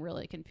remember being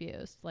really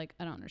confused. Like,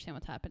 I don't understand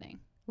what's happening.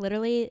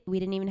 Literally, we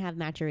didn't even have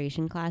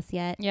maturation class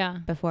yet Yeah.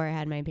 before I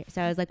had my period.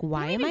 So I was like,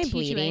 "Why They am don't I even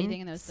teach you bleeding?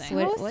 anything in those things.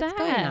 What's going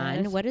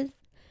sad. on? What is?"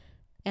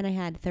 And I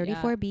had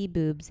 34B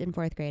boobs in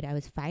 4th grade. I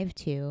was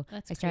 5'2".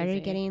 That's I started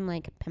crazy. getting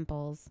like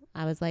pimples.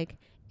 I was like,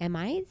 "Am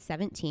I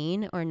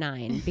 17 or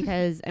 9?"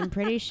 Because I'm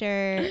pretty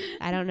sure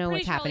I don't know Pretty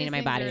what's sure all happening these in my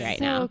things body are right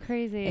so now.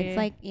 crazy. It's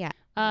like, yeah.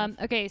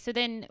 Okay, so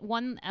then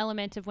one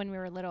element of when we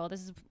were little,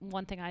 this is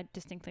one thing I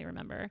distinctly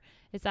remember,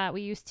 is that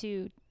we used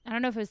to, I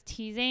don't know if it was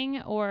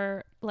teasing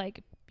or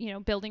like,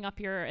 building up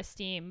your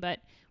esteem, but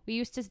we we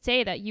used to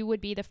say that you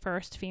would be the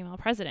first female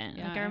president.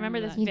 Yeah, like I I remember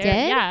remember this. that. You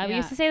did? Yeah, we Yeah.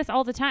 used to say this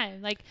all the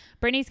time. Like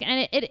Brittany's,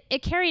 and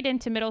it carried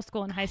into middle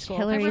school and high school.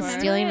 Hillary's sure.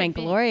 stealing my Right.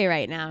 glory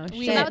right now.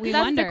 We- Shit. That's we the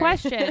wonder.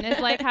 question. Is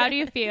like, how do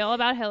you feel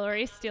about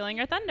Hillary stealing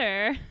your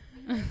thunder?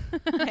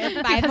 I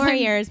have 5 more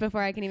years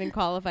before I can even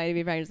qualify to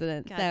be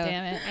president. God so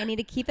damn it. I need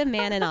to keep a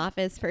man in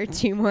office for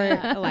 2 more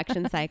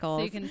election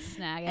cycles. So you can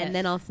snag it. and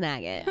then I'll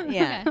snag it.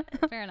 Yeah.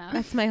 Okay, fair enough.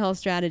 That's my whole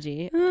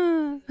strategy.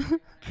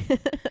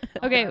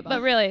 Okay, Horrible.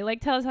 but really,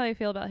 like, tell us how you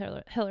feel about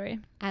Hillary.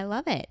 I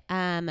love it.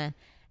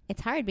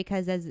 It's hard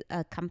because as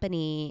a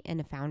company and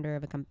a founder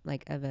of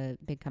of a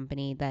big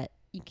company that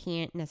you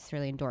can't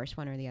necessarily endorse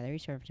one or the other. You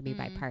sort of have to be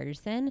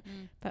bipartisan.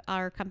 But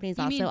our company is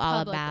You mean also all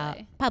about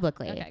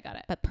publicly. Okay, got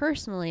it. But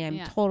personally, I'm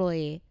Yeah.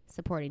 totally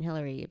supporting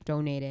Hillary. I've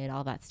donated,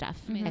 all that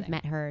stuff. Amazing. I've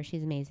met her.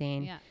 She's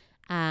amazing.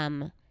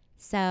 Yeah.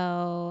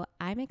 So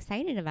I'm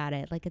excited about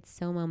it. Like, it's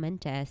so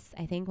momentous.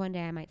 I think one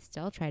day I might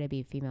still try to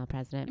be female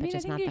president, I mean, but I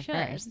just think not you the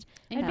should. first.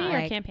 I'd But, be your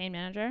like, campaign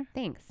manager.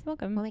 Thanks.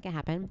 Welcome. We'll make it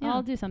happen.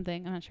 I'll do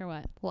something. I'm not sure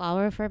what. Well,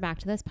 I'll refer back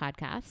to this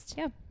podcast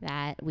Yeah.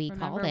 that we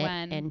Remember called it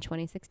when. in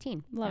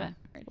 2016. Love Yeah.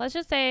 it. Let's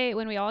just say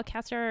when we all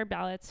cast our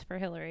ballots for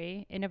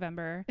Hillary in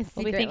November,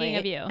 we'll be thinking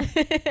of you.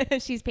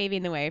 She's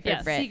paving the way for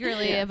Yes. Brit.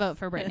 Secretly a vote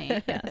for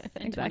Brittany. Yes,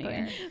 in 20 exactly.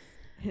 years.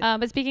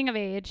 But speaking of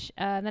age,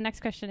 the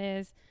next question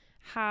is,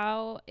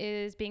 how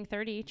is being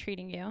 30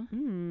 treating you?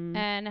 Mm.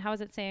 And how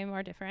is it same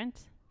or different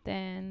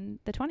than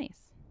the 20s?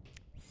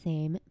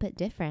 Same but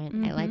different.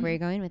 I like Mhm. where you're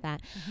going with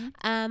that.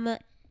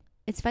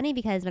 It's funny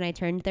because when I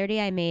turned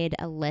 30, I made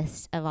a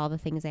list of all the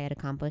things I had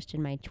accomplished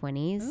in my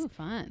 20s. Ooh,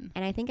 fun.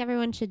 And I think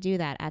everyone should do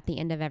that at the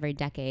end of every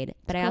decade.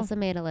 But I cool. also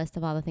made a list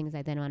of all the things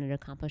I then wanted to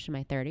accomplish in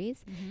my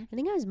 30s. Mhm. I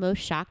think I was most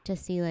shocked to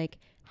see like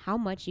how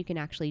much you can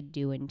actually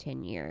do in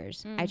 10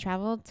 years. I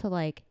traveled to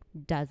like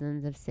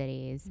dozens of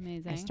cities.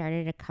 Amazing. I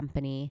started a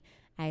company.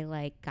 I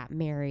like got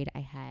married.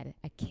 I had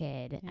a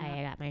kid. Yeah.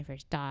 I got my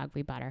first dog.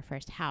 We bought our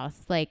first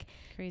house. Like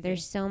Crazy.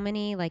 there's so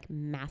many like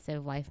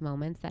massive life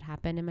moments that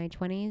happened in my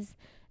 20s.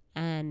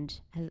 And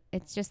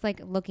it's just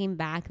like looking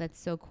back, that's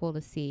so cool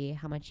to see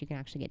how much you can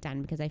actually get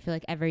done, because I feel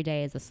like every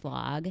day is a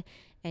slog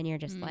and you're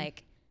just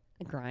like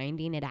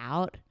grinding it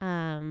out.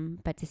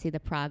 But to see the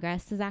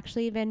progress has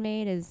actually been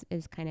made is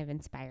kind of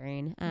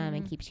inspiring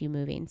and keeps you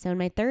moving. So in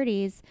my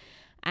 30s,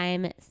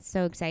 I'm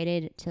so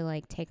excited to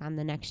like take on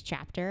the next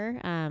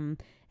chapter.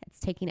 It's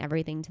taking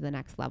everything to the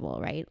next level,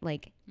 right?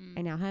 Like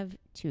I now have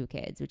 2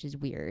 kids, which is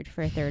weird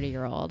for a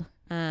 30-year-old.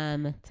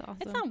 It's awesome.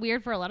 It's not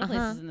weird for a lot of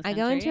places in this I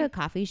country. go into a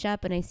coffee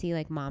shop and I see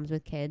like moms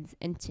with kids,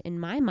 and in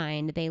my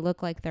mind, they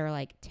look like they're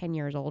like 10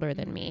 years older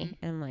than me.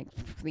 And I'm like,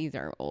 these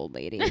are old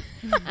ladies.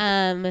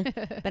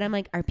 But I'm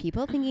like, are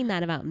people thinking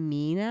that about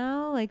me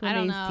now? Like when I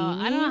don't they know. see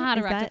me, I don't know how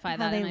to Is rectify how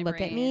that in they my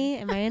look at brain. me.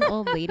 Am I an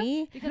old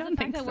lady? Because the don't fact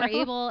think that we're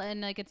so. able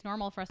and like it's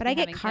normal for us But to I be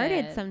get having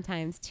carded kids.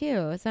 sometimes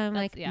too. So I'm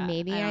like, yeah,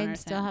 maybe I don't I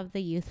still understand. have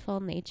the youthful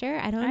nature.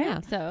 I don't I know.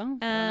 hope so.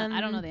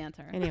 I don't know the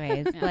answer.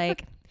 Anyways, Yeah.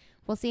 like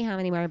we'll see how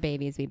many more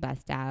babies we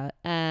bust out.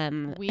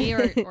 We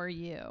or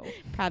you.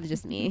 Probably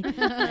just me.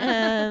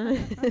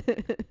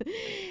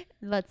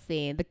 Let's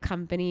see. The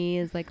company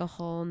is like a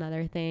whole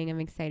nother thing I'm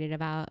excited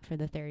about for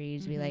the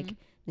 30s. We like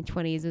the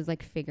 20s was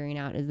like figuring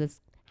out, is this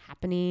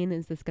happening?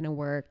 Is this going to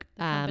work?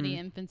 The company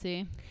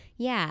infancy.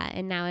 Yeah.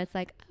 And now it's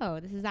like, oh,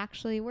 this is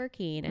actually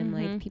working and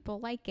like people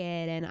like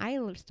it and I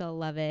still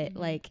love it.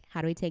 Like,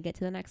 how do we take it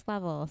to the next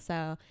level? So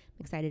I'm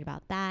excited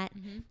about that.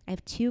 I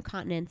have 2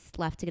 continents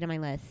left to get on my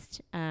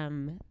list.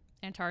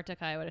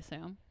 Antarctica, I would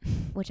assume.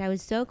 Which I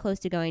was so close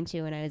to going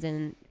to when I was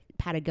in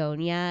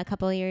Patagonia a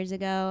couple of years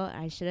ago.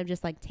 I should have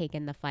just like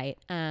taken the flight.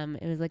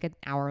 It was like an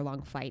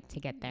hour-long flight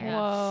to get there.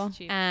 Whoa.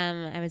 Cheap.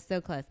 I was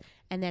so close.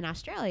 And then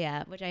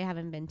Australia, which I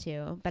haven't been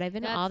to, but I've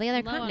been to all the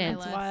That's other low on my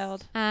continents. list.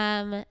 Wild.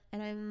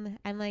 And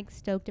I'm like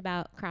stoked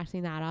about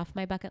crossing that off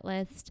my bucket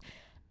list.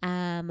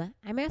 I'm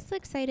also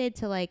excited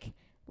to like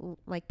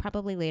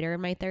probably later in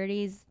my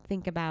 30s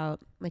think about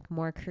like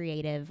more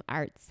creative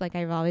arts. Like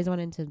I've always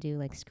wanted to do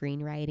like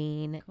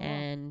screenwriting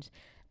and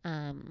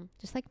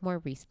just like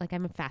more like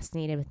I'm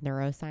fascinated with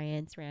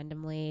neuroscience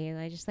randomly, and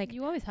I just like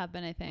You always have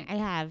been, I think. I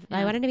have. Yeah.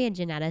 I wanted to be a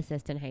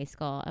geneticist in high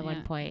school at one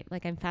Yeah. point.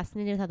 Like I'm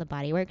fascinated with how the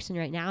body works, and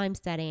right now I'm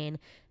studying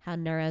how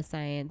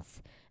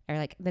neuroscience, or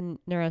like the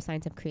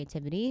neuroscience of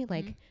creativity,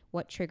 like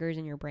what triggers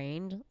in your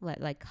brain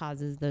like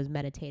causes those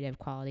meditative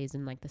qualities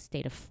and like the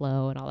state of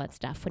flow and all that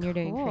stuff when you're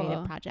doing Cool.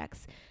 creative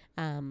projects.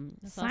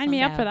 That's Sign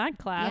me up So, for that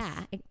class.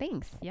 Yeah,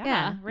 thanks.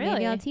 Yeah, really.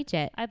 Maybe I'll teach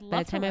it I'd by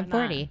love the time to I'm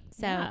learn 40. that.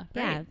 So Yeah,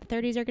 yeah,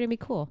 30s are going to be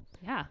cool.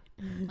 Yeah.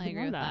 I agree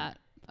Love with that.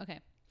 that. Okay.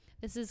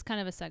 This is kind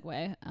of a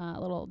segue,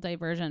 a little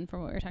diversion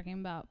from what we were talking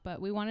about,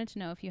 but we wanted to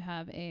know if you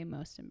have a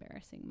most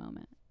embarrassing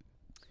moment.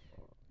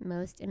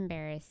 Most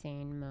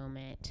embarrassing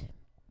moment.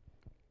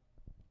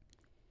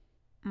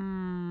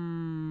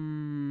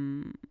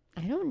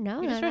 I don't know.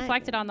 We just That-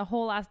 reflected on the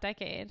whole last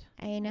decade.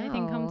 I know.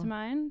 Anything come to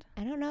mind?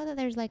 I don't know that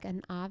there's like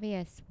an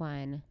obvious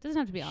one. Doesn't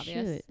have to be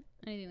obvious. Shoot.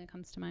 Anything that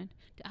comes to mind.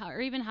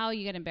 Or even how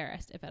you get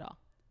embarrassed, if at all.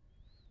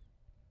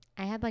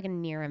 I had like a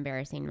near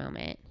embarrassing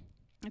moment.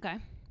 Okay.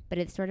 but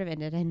it sort of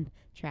ended in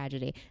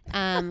tragedy.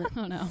 Oh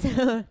no.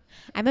 So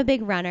I'm a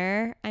big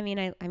runner. I mean,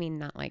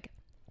 not like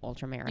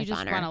ultra marathoner. You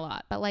just run a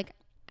lot. But like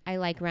I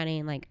like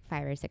running like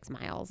 5 or 6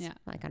 miles, Yeah.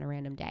 like on a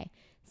random day.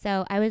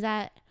 So I was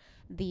at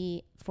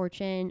I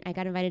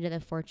got invited to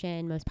the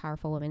Fortune Most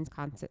Powerful Women's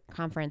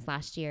Conference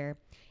last year,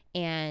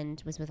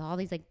 and was with all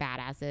these like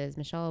badasses.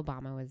 Michelle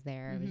Obama was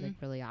there. It was like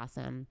really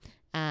awesome.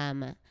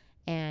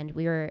 And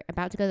we were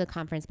about to go to the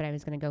conference, but I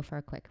was going to go for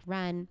a quick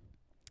run.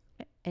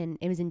 And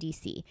it was in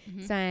DC.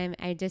 So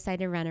I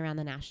decided to run around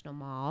the National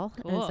Mall.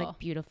 Cool. It was like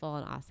beautiful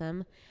and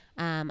awesome.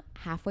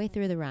 Halfway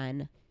through the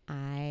run,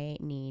 I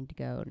need to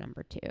go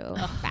number 2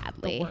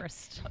 badly. The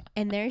worst.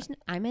 And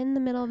I'm in the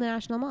middle of the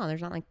National Mall.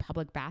 There's not like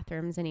public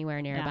bathrooms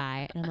anywhere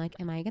nearby. And I'm like,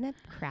 am I going to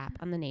crap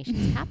on the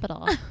nation's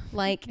capital?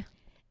 Like,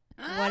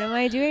 what am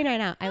I doing right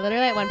now? I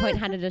literally at one point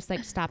had to just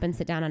like stop and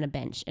sit down on a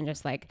bench and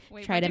just like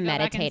try to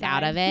meditate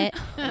out of it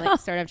and like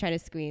sort of try to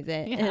squeeze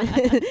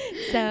it.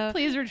 So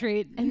Please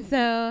retreat. and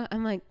so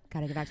I'm like,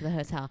 gotta get back to the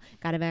hotel.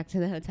 And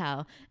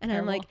Terrible.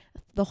 I'm like,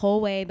 the whole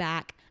way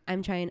back, I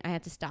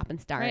have to stop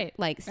and start, Right.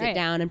 like sit Right.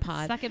 down and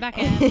pause. Suck it back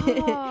in.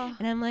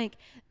 And I'm like,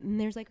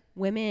 there's like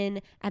women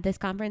at this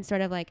conference,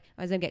 sort of like,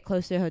 as I get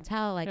close to a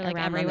hotel, like They're, like,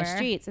 around on the everywhere.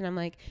 streets. And I'm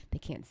like, they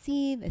can't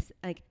see this.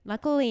 Like,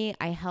 luckily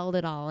I held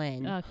it all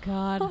in. Oh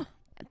God.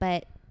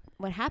 But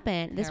what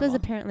happened, this was Terrible.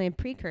 apparently a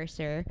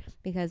precursor,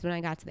 because when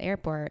I got to the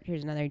airport,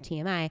 here's another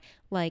TMI,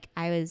 like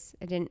I was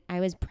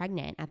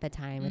pregnant at the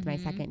time with my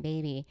second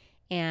baby.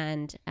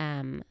 And,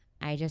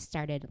 I just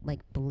started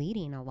like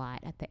bleeding a lot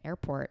at the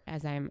airport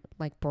as I'm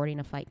like boarding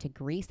a flight to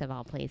Greece, of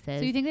all places.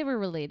 So you think they were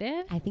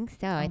related? I think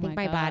so. I think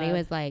my my body God.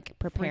 was like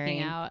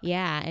preparing. out.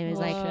 Yeah. It was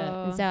like,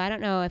 Whoa. and so I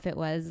don't know if it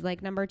was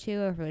like number 2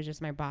 or if it was just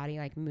my body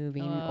like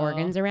moving Oh.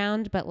 organs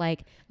around, but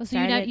like So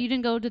started- you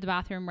didn't go to the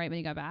bathroom right when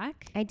you got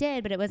back? I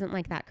did, but it wasn't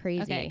like that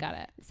crazy. Okay, got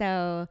it.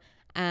 So,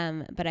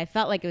 but I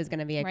felt like it was going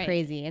to be a Right.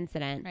 crazy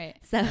incident. Right.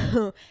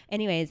 So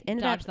anyways,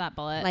 ended Dodge up that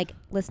bullet. like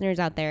listeners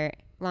out there,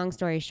 long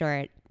story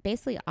short,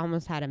 basically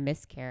almost had a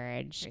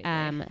miscarriage.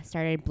 Crazy.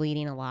 Started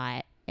bleeding a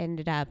lot.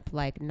 Ended up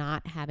like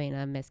not having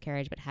a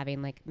miscarriage, but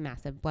having like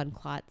massive blood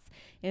clots.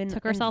 And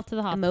Took herself to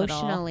the hospital.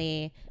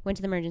 Emotionally went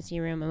to the emergency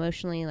room.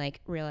 Emotionally, like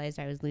realized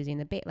I was losing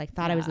the baby. Like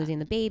thought I was Yeah. losing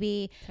the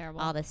baby.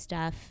 Terrible. All this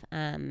stuff.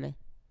 The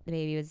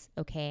baby was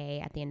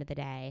okay at the end of the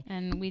day.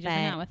 And we just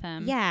hung But out with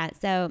him. Yeah.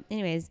 So,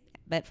 anyways,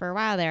 but for a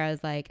while there, I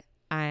was like,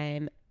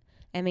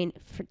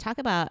 talk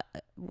about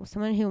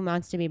someone who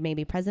wants to be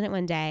maybe president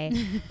one day,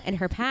 and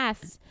her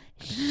past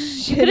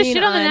You could have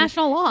shit on the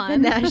national lawn. the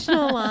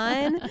national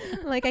lawn.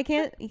 Like, I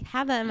can't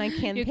have that in my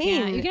campaign.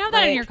 You can have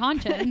that in your Like-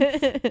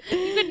 conscience.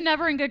 You could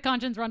never in good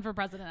conscience run for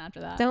president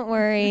after that. Don't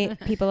worry,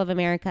 people of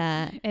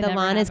America. It The never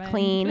lawn is happened.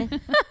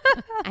 clean.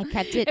 I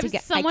kept it If together.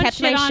 I someone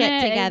kept my shit on shit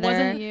it, it together.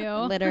 wasn't you.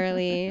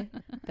 Literally.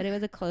 But it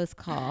was a close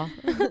call.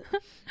 That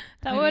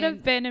I would mean,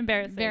 have been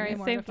embarrassing. very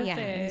It's safe to mortifying. Yeah.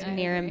 say. It was I a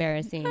near agree.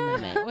 embarrassing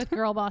moment. With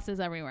girl bosses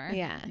everywhere.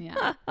 Yeah.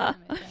 Yeah.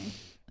 Amazing.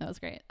 That was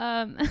great.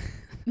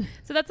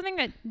 So that's something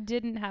that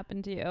didn't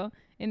happen to you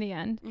in the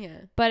end.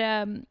 Yeah. But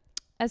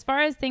as far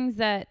as things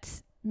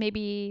that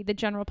maybe the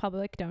general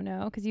public don't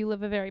know, because you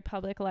live a very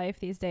public life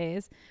these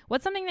days,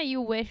 what's something that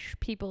you wish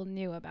people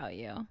knew about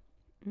you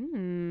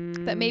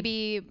that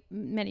maybe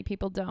many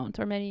people don't,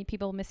 or many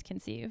people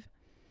misconceive?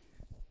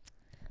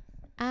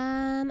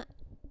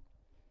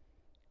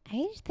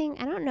 I just think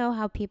I don't know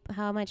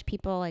how much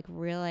people like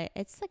realize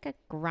it's like a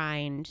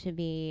grind to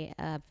be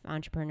an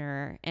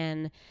entrepreneur,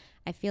 and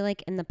I feel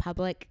like in the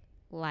public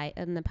light,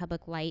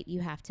 you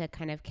have to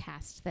kind of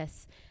cast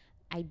this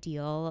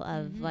ideal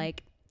of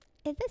like,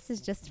 this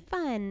is just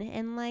fun,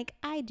 and like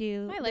I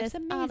do My life's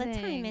this all the time,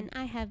 amazing. and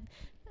I have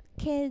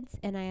kids,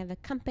 and I have a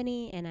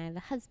company, and I have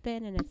a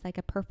husband, and it's like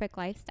a perfect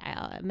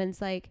lifestyle. And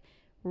it's like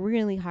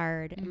really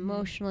hard,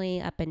 emotionally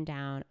up and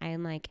down.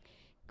 I'm like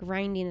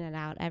grinding it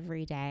out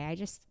every day.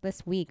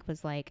 This week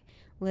was like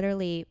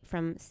literally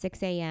from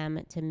 6 a.m.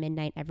 to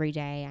midnight every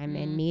day. I'm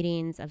in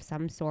meetings of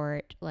some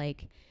sort,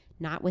 like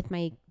not with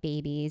my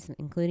babies,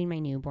 including my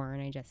newborn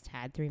I just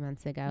had 3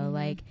 months ago,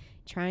 like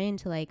trying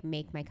to like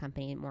make my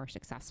company more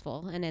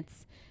successful. And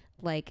it's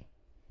like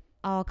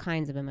all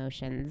kinds of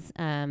emotions.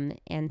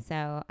 And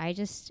so I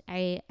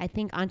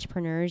think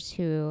entrepreneurs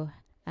who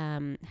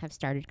have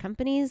started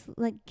companies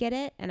like get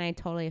it, and I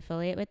totally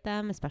affiliate with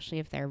them, especially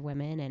if they're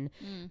women and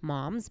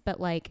moms. But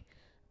like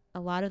a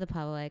lot of the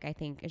public, I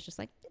think, is just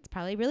like, it's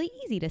probably really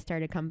easy to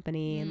start a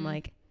company, and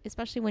like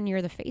especially when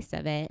you're the face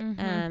of it,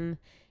 and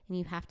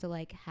you have to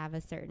like have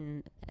a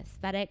certain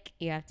aesthetic.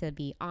 You have to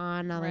be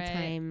on all the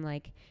time.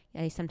 Like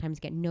I sometimes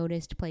get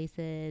noticed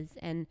places,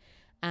 and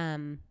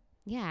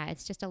yeah,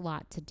 it's just a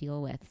lot to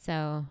deal with.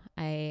 So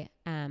I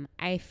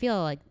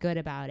feel like good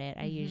about it.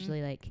 I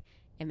usually like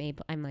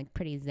I'm like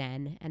pretty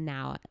zen, and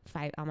now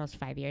almost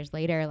 5 years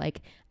later,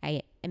 like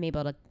I am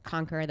able to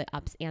conquer the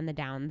ups and the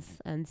downs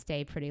and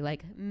stay pretty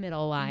like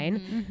middle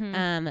line.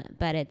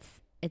 But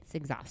it's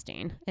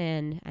exhausting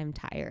and I'm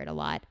tired a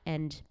lot.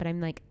 But I'm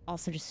like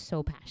also just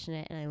so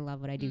passionate and I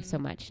love what I do so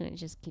much, and it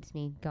just keeps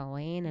me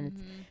going. And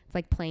it's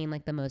like playing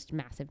like the most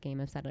massive game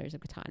of Settlers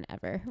of Catan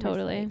ever.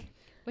 Totally. Like,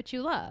 What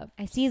you love.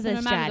 I see the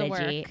no matter the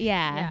strategy. work.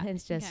 Yeah, Yeah.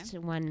 it's just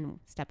one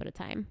step at a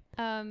time.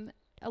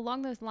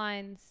 Along those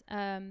lines,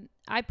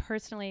 I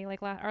personally,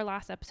 like our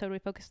last episode, we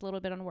focused a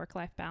little bit on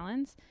work-life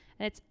balance,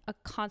 and it's a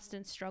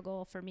constant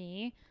struggle for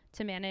me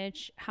to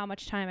manage how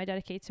much time I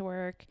dedicate to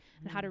work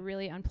and how to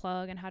really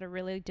unplug and how to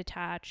really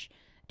detach.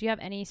 Do you have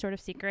any sort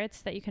of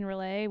secrets that you can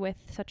relay with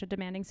such a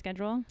demanding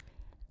schedule?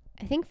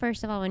 I think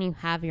first of all, when you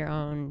have your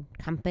own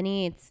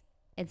company,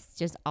 it's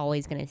just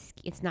always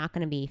it's not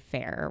gonna be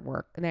fair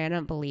work. I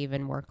don't believe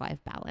in work-life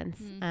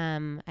balance.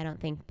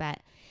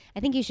 I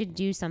think you should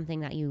do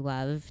something that you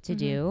love to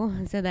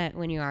do, so that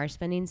when you are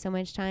spending so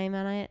much time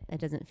on it,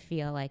 it doesn't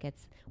feel like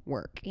it's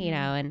work, you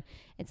know. And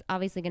it's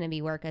obviously going to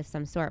be work of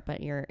some sort,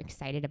 but you're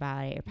excited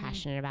about it, you're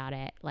passionate about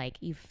it, like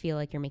you feel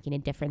like you're making a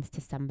difference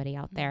to somebody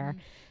out there.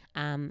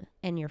 And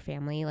your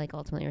family, like,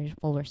 ultimately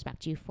will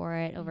respect you for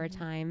it over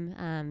time,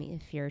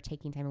 if you're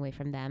taking time away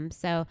from them.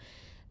 So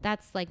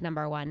that's like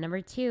number one.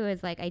 Number two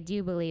is, like, I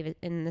do believe,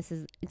 and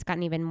it's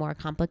gotten even more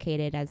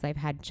complicated as I've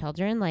had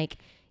children, like,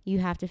 you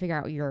have to figure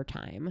out your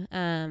time,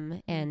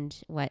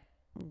 and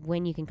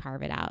when you can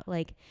carve it out.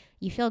 Like,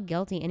 you feel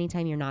guilty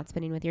anytime you're not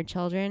spending with your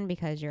children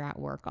because you're at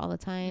work all the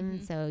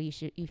time. So you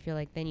feel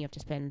like then you have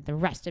to spend the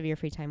rest of your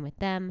free time with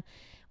them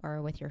or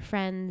with your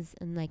friends,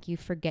 and like you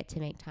forget to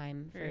make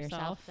time for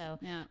yourself. So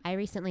I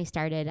recently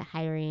started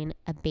hiring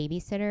a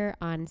babysitter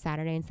on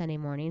Saturday and Sunday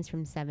mornings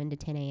from 7 to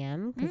 10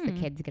 a.m. because the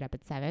kids get up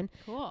at 7.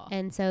 Cool.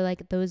 And so,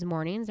 like, those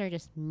mornings are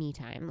just me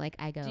time. Like,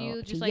 I go do you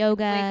to just like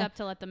yoga. wake up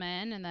to let them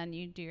in and then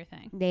you do your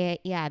thing? They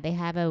have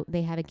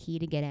a key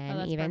to get in,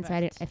 that's even.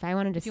 perfect. So if I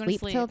wanted to If you wanna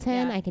sleep till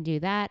 10, yeah. I can do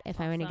that. If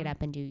I want to get awesome.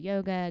 up and do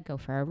yoga, go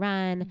for a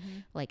run,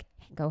 like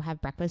go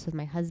have breakfast with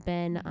my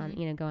husband, on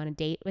go on a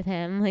date with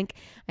him, like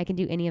I can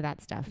do any of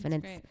that stuff. That's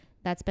and great.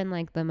 that's been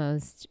like the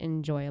most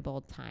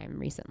enjoyable time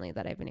recently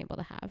that I've been able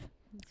to have.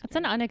 That's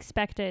an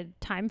unexpected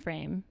time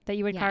frame that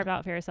you would carve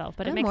out for yourself,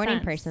 but I'm it makes a morning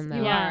sense. person, though.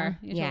 You are.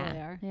 You Yeah.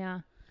 totally are. Yeah.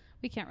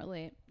 We can't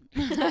relate.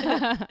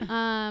 Okay,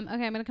 I'm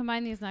going to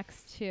combine these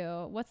next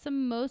two. What's the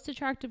most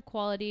attractive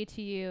quality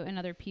to you in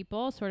other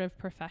people, sort of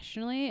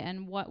professionally,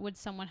 and what would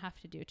someone have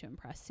to do to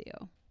impress you?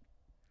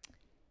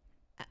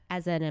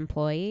 As an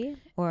employee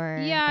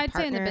or Yeah, a I'd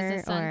say in the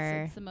business partner, sense,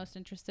 or it's the most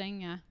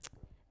interesting. Yeah.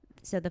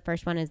 so the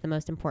first one is the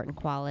most important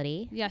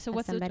quality. Yeah. So As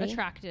what's somebody?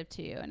 attractive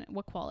to you and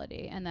what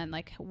quality? And then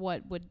like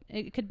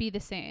it could be the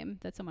same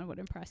that someone would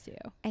impress you.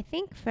 I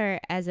think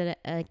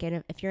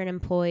if you're an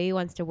employee who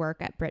wants to work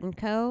at Brit &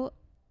 Co.,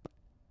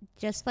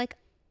 just like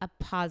a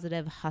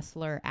positive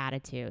hustler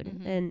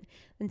attitude. And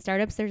in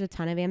startups, there's a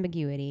ton of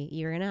ambiguity.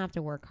 You're going to have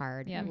to work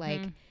hard. Yeah.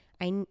 Like,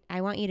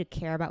 I want you to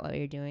care about what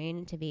you're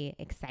doing, to be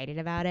excited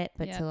about it,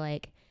 but to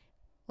like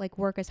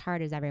work as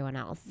hard as everyone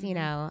else, you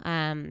know?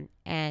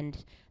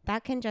 And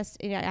that can just,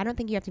 I don't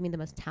think you have to be the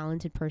most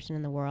talented person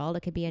in the world.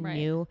 It could be a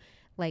new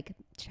like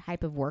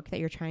type of work that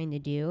you're trying to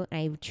do. And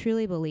I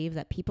truly believe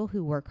that people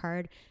who work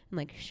hard and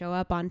like show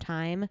up on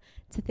time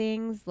to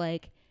things,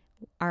 like,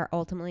 are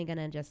ultimately going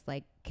to just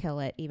like kill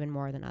it even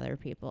more than other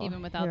people.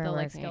 Even without who are the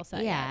like working. skill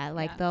set. Yeah. yet.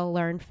 Like they'll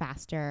learn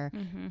faster.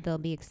 They'll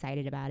be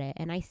excited about it.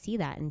 And I see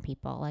that in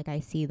people. Like,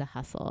 I see the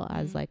hustle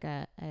as like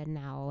a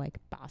now like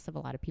boss of a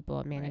lot of people,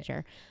 a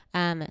manager.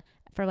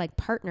 For like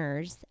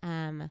partners,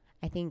 I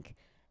think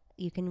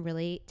you can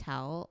really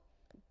tell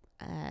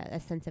a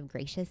sense of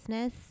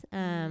graciousness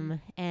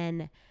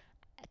and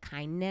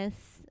kindness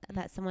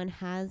that someone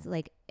has.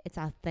 Like, it's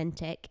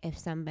authentic if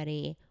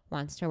somebody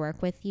wants to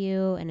work with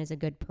you and is a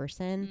good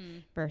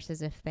person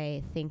versus if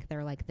they think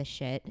they're like the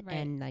shit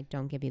and like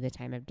don't give you the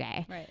time of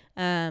day.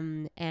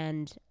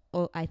 And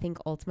I think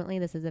ultimately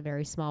this is a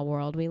very small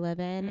world we live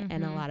in,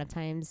 and a lot of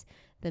times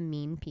the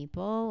mean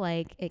people,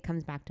 like, it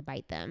comes back to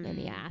bite them in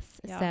the ass.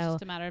 Yeah, So it's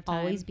just a matter of time.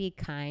 always be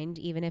kind,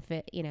 even if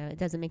it, it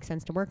doesn't make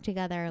sense to work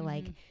together.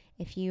 Like,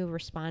 if you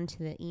respond to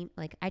the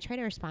like, I try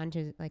to respond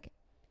to like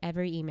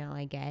every email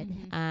I get,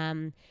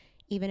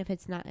 even if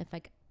it's not, if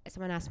like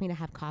someone asks me to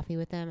have coffee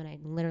with them and I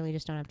literally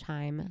just don't have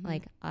time,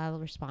 like, I'll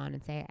respond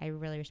and say, I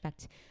really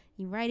respect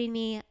you writing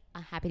me.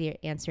 I'm happy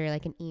to answer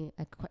like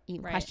a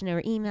question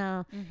over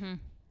email.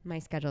 My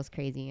schedule's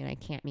crazy and I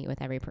can't meet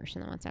with every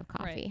person that wants to have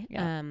coffee.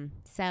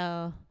 So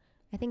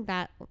I think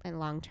that in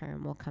long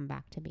term will come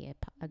back to be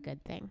a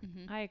good thing.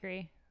 I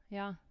agree.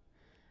 Yeah.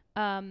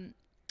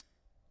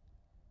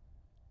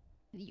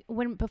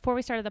 Before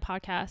we started the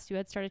podcast, you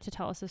had started to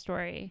tell us a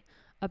story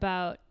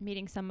about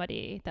meeting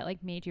somebody that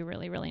like made you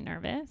really, really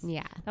nervous.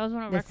 Yeah. That was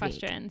one of our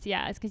questions.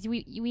 Yeah. It's because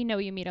we know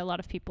you meet a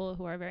lot of people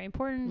who are very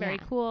important, very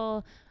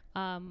cool.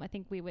 I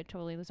think we would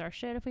totally lose our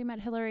shit if we met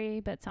Hillary,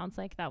 but it sounds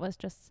like that was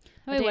just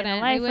a day in the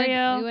life for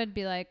you. We would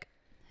be like,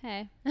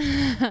 Hey.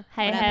 Hey,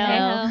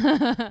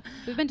 Whatever. Hale.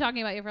 We've been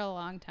talking about you for a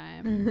long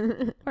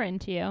time. We're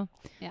into you.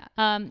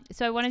 Yeah.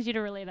 So I wanted you to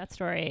relay that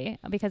story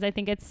because I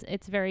think it's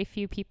very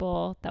few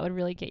people that would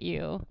really get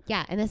you.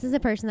 Yeah, and this is a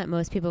person that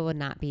most people would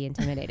not be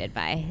intimidated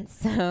by.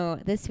 So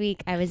this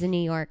week I was in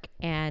New York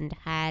and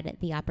had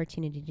the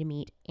opportunity to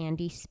meet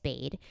Andy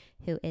Spade,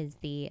 who is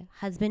the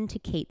husband to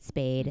Kate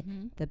Spade,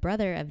 the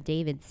brother of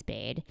David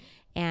Spade,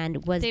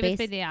 and was David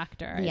Spade, the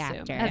actor. the I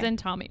assume. actor. As in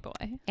Tommy Boy.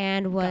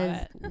 and was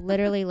Got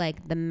literally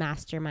like the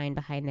mastermind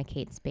behind the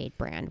Kate Spade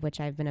brand, which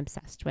I've been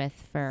obsessed with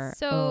for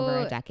So, over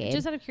a decade.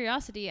 just out of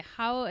curiosity,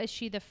 how is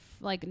she the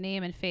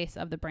name and face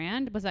of the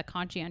brand? Was that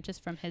conscientious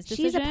from his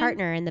decision? She's a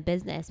partner in the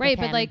business, right? with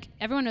But him. like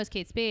everyone knows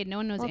Kate Spade, no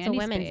one knows Well, it's Andy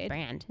a women's Spade,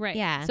 brand, right?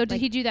 Yeah, So did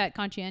like- he do that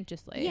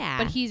conscientiously? Yeah.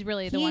 But he's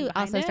really the one He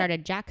behind also it?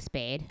 started Jack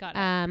Spade. Got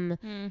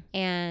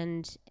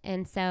it.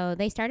 And so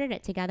they started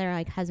it together,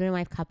 like husband and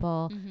wife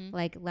couple, Mm-hmm.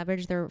 like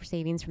leveraged their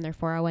savings from their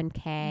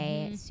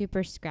 401k,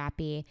 super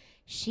scrappy.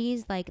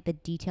 She's like the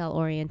detail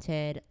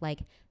oriented, like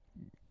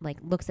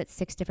looks at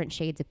 6 different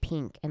shades of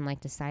pink and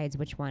like decides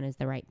which one is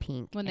the right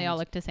pink. When they And all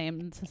look the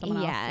same to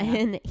someone yeah, else.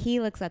 and he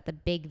looks at the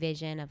big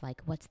vision of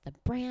like, what's the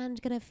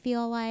brand gonna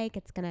feel like?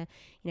 It's gonna,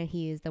 he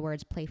used the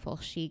words playful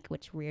chic,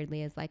 which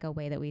weirdly is like a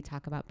way that we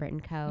talk about Brit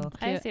 & Co.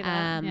 I see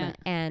that. Yeah.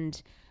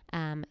 And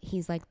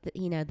he's like,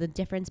 the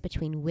difference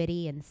between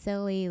witty and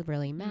silly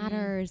really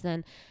matters.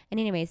 And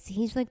anyways,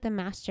 he's like the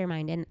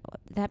mastermind, and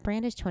that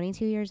brand is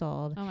 22 years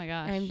old. Oh my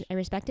gosh. And I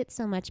respect it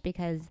so much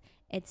because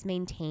it's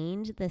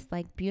maintained this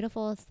like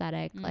beautiful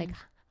aesthetic,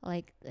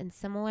 like and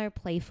similar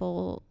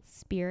playful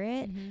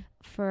spirit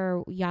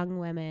for young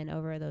women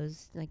over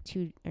those like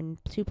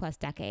 2+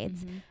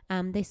 decades.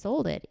 They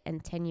sold it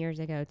 10 years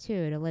ago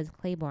too to Liz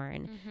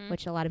Claiborne,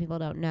 which a lot of people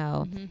don't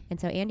know. And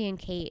so Andy and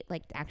Kate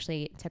like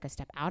actually took a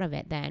step out of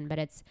it then, but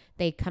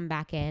they come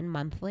back in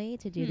monthly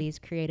to do these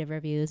creative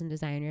reviews and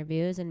design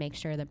reviews and make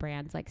sure the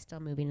brand's like still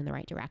moving in the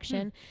right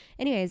direction.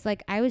 Anyways,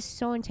 like I was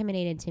so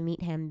intimidated to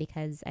meet him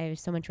because I have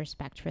so much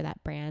respect for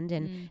that brand,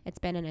 and it's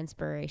been an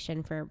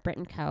inspiration for Brit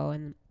 & Co.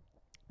 and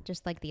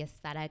just like the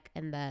aesthetic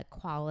and the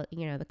quality,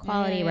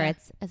 where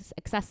it's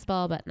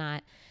accessible but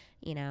not,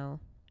 not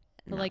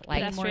like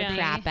like more pedestrian-y.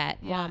 crap at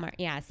Yeah. Walmart.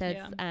 Yeah. So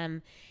Yeah.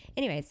 it's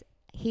anyways,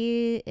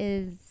 he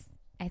is,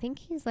 I think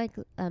he's like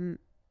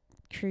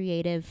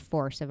creative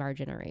force of our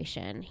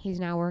generation. He's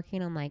now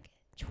working on like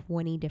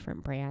 20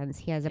 different brands.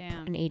 He has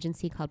Damn. an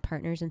agency called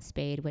Partners in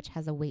Spade, which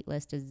has a wait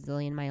list a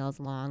zillion miles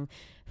long.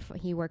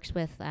 He works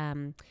with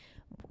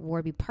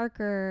Warby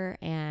Parker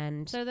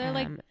and So they're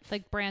like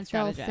brand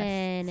Filson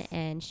strategists.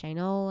 and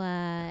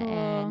Shinola, Cool.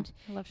 and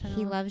I love he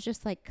Chanel. loves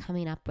just like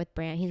coming up with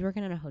brand. He's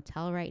working on a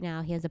hotel right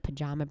now. He has a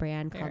pajama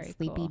brand called Very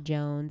Sleepy cool.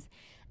 Jones.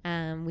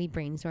 We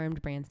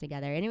brainstormed brands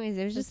together. Anyways,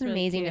 it was just That's an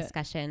really amazing cute.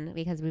 discussion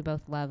because we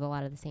both love a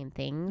lot of the same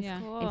things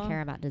Yeah. and care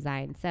about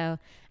design. So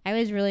I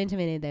was really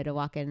intimidated though to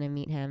walk in and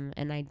meet him,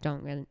 and I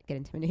don't really get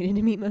intimidated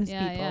to meet most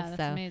Yeah, people. yeah, that's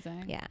so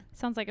amazing. yeah,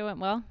 Sounds like it went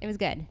well. it was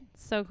good.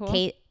 So cool.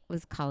 Kate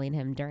was calling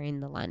him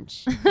during the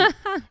lunch,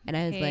 and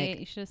I was Kate, like,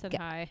 you should have said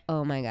Get- hi.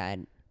 "Oh my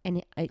god!"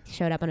 And it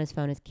showed up on his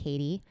phone as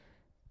Katie.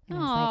 And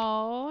I was like,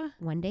 Oh,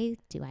 one day,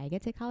 do I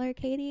get to call her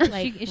Katie? is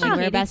Like she when we're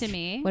Katie best to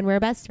me? when we're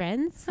best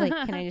friends, like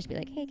can I just be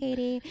like, "Hey,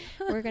 Katie,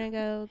 we're gonna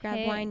go grab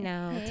Hey- wine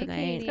now hey, tonight.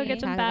 Katie. Let's go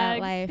get some talk bags."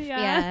 about life."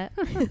 Yeah.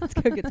 Yeah, let's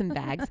go get some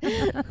bags.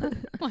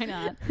 Why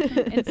not?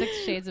 In 6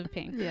 shades of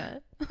pink. Yeah.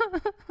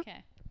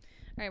 Okay.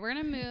 All right, we're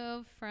gonna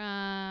move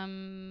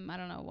from I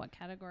don't know what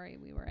category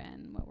we were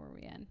in. What were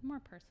we in? More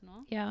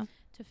personal Yeah.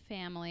 to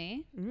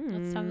family.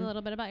 Let's talk a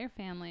little bit about your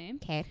family.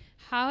 Okay.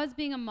 How has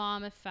being a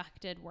mom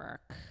affected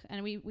work?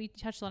 And we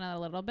touched on it a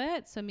little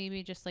bit, so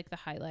maybe just like the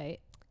highlight.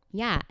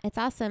 Yeah, it's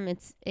awesome.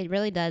 It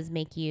really does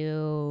make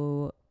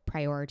you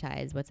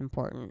prioritize what's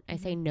important. I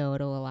say no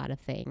to a lot of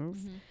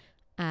things.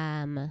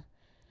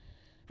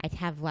 I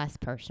have less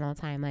personal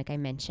time, like I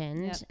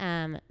mentioned,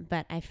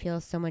 but I feel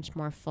so much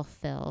more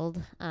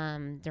fulfilled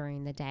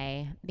during the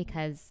day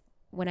because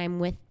when I'm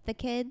with the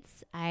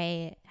kids,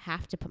 I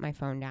have to put my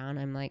phone down.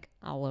 I'm like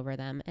all over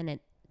them, and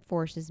it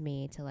forces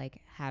me to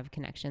like have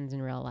connections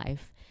in real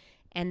life.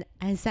 And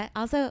I said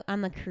also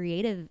on the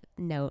creative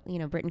note,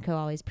 Brit & Co.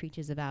 always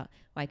preaches about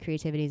why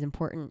creativity is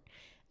important,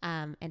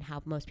 and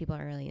how most people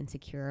are really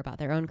insecure about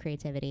their own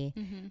creativity.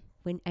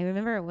 When I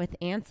remember with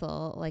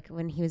Ansel, like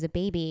when he was a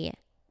baby,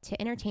 to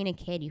entertain a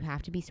kid, you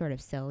have to be sort of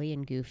silly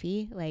and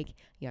goofy. Like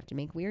you have to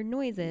make weird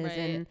noises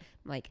and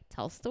like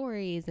tell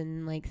stories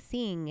and like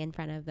sing in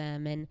front of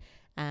them and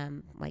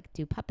like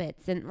do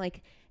puppets, and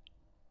like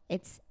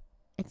it's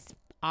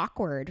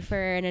awkward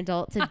for an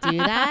adult to do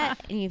that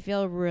and you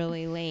feel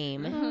really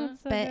lame.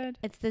 That's so But good.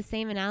 it's the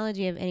same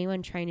analogy of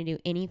anyone trying to do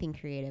anything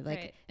creative. Like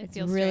Right. It it's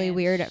feels really strange.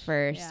 weird at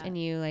first, Yeah. and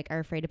you like are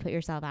afraid to put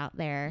yourself out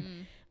there.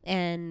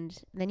 And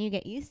then you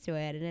get used to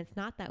it and it's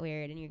not that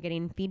weird, and you're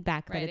getting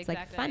feedback that Right, it's like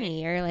exactly.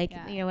 funny or like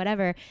Yeah.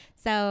 whatever.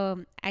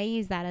 So I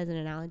use that as an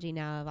analogy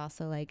now of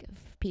also like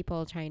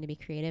people trying to be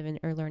creative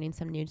or learning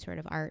some new sort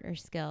of art or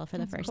skill for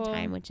the That's first cool.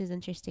 time, which is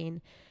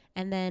interesting.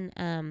 And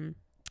then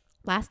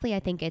lastly, I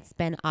think it's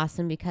been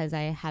awesome because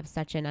I have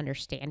such an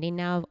understanding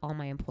now of all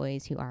my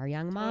employees who are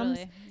young moms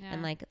Totally. Yeah.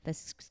 and like the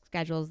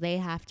schedules they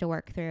have to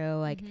work through.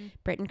 Like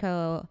Brit &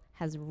 Co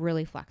has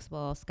really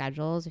flexible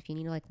schedules. If you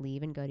need to like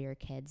leave and go to your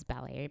kids'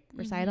 ballet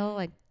recital,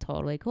 like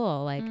totally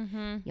cool. Like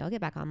y'all get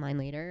back online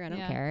later. I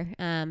don't care.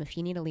 If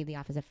you need to leave the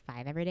office at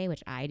 5 every day,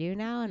 which I do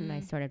now, and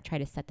I sort of try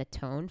to set the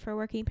tone for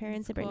working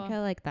parents at Brit &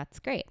 Co, like that's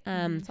great.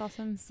 It's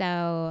awesome.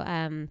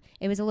 So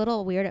it was a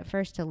little weird at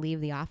first to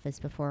leave the office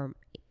before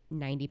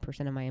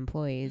 90% of my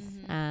employees.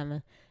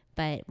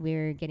 But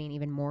we're getting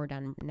even more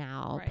done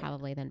now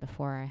probably than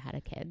before I had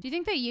a kid. Do you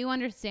think that you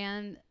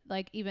understand,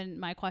 like, even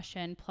my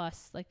question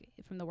plus, like,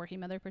 from the working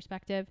mother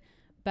perspective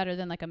better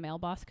than, like, a male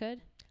boss could?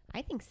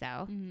 I think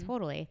so.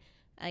 Totally.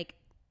 Like,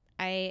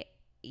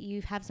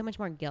 you have so much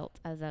more guilt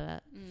as a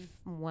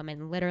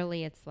woman.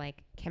 Literally, it's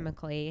like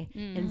chemically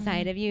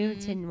inside of you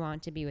to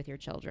want to be with your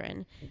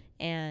children.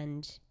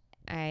 And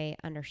I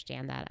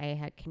understand that.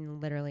 I can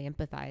literally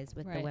empathize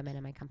with the women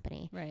in my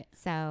company. Right.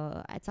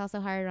 So it's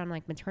also hard on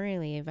like maternity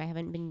leave. I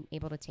haven't been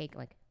able to take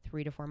like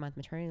 3 to 4 month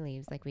maternity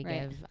leaves like we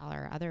give all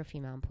our other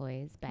female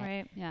employees.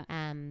 But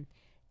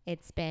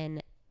it's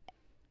been,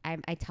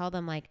 I tell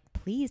them like,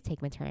 please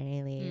take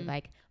maternity leave.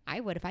 Like I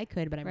would if I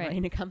could, but I'm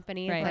running a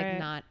company. It's like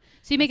not.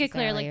 So you make it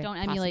clear, like, don't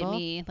possible. emulate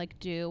me. Like,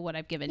 do what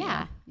I've given you.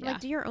 Like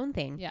do your own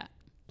thing. Yeah.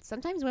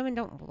 Sometimes women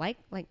don't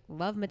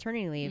love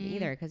maternity leave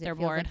either because it feels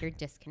bored. like you're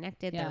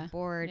disconnected. They're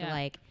bored.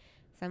 Like,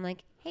 so I'm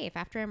like, hey, if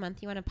after a month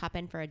you want to pop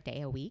in for a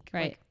day a week,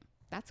 like,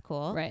 that's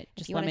cool. Right. If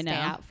Just you let want me to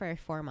stay know. out for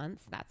 4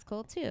 months, that's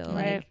cool too.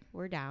 Right. Like,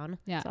 we're down.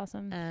 Yeah. It's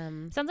awesome.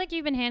 Sounds like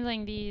you've been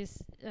handling these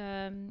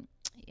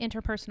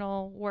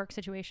interpersonal work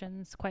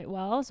situations quite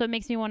well. So it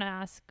makes me want to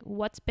ask,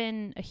 what's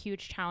been a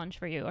huge challenge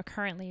for you? Or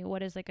currently,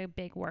 what is like a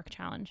big work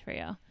challenge for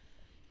you?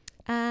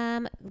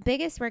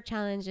 Biggest work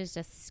challenge is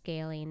just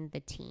scaling the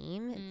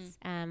team. It's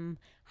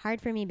hard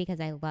for me because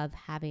I love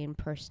having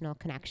personal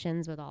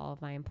connections with all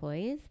of my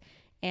employees.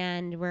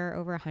 And we're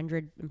over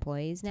 100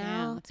 employees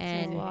now.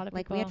 And a lot of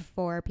like people. we had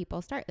 4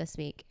 people start this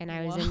week. And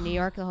I was in New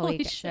York the whole Holy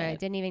week. So I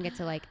didn't even get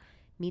to like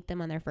meet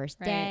them on their first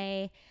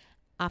day.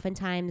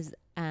 Oftentimes,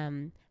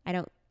 I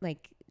don't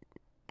like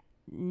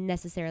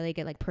necessarily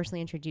get like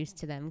personally introduced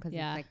to them because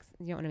it's like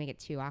you don't want to make it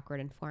too awkward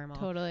and formal.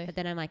 Totally. But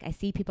then I'm like, I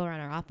see people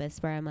around our office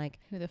where I'm like,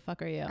 Who the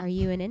fuck are you? are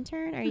you an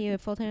intern? Are you a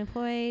full-time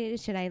employee?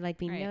 Should I like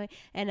be knowing?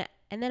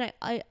 And then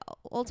I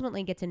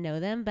ultimately get to know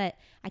them, but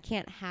I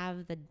can't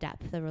have the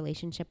depth of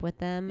relationship with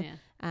them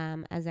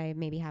as I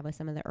maybe have with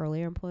some of the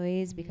earlier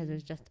employees because it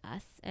was just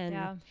us. And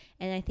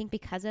I think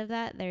because of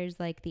that, there's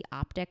like the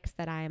optics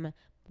that I'm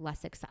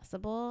less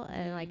accessible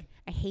and like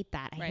I hate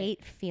that. I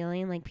hate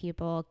feeling like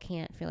people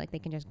can't feel like they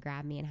can just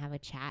grab me and have a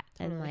chat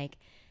and like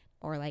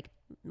or like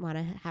want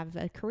to have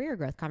a career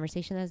growth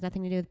conversation that has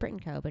nothing to do with Brit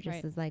 & Co, but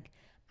just is like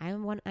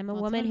I'm a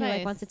woman who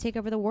like wants to take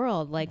over the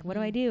world. Like what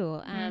do I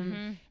do?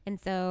 And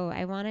so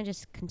I want to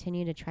just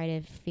continue to try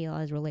to feel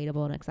as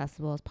relatable and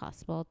accessible as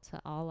possible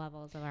to all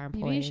levels of our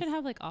employees. Maybe you should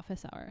have like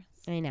office hours.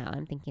 I know,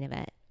 I'm thinking of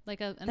it.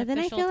 Like an but then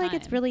I official feel like time.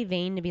 it's really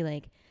vain to be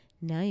like,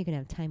 now you can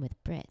have time with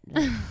Brit.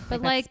 Like, But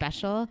that's like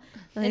special.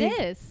 Like,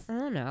 it is. I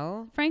don't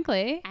know.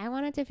 Frankly. I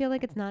want it to feel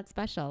like it's not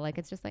special. Like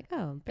it's just like,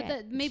 oh, Brit,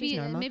 But maybe she's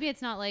normal. maybe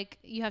it's not like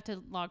you have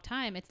to log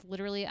time. It's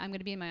literally I'm going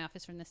to be in my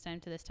office from this time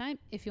to this time.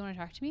 If you want to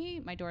talk to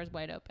me, my door is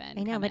wide open.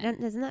 I know, Come but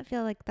in. doesn't that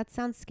feel like that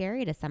sounds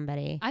scary to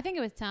somebody? I think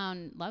it would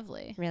sound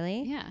lovely.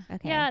 Really? Yeah.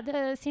 Okay. Yeah,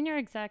 the senior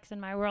execs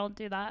in my world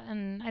do that,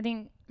 and I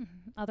think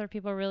other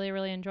people really,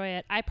 really enjoy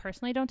it. I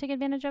personally don't take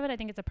advantage of it. I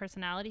think it's a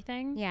personality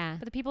thing. Yeah.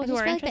 But the people I who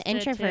just are feel like the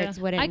interested introverts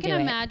wouldn't I do can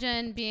it.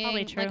 imagine being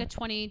Probably like true. a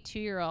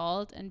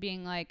 22-year-old and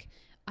being like,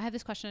 I have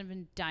this question I've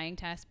been dying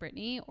to ask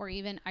Brittany, or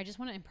even I just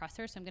want to impress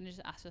her, so I'm going to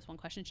just ask this one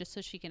question just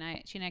so she and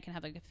I can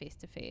have like a face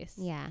to face.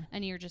 Yeah.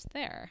 And you're just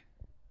there.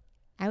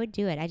 I would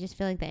do it. I just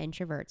feel like the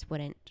introverts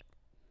wouldn't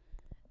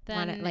Then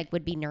wanna, like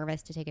would be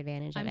nervous to take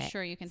advantage I'm of it.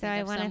 sure you can So think I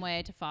of wanna- some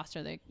way to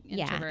foster the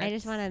Yeah. introverts. I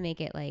just want to make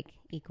it like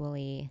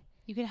equally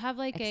You could have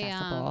like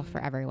accessible a for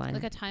everyone.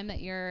 like a time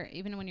that you're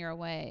even when you're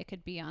away. It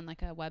could be on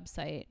like a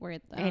website where I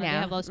they know.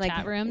 have those Like,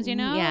 chat rooms, you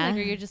know, yeah. like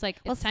where you're just like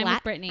it's time Slack,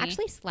 with Brittany.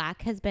 Actually,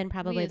 Slack has been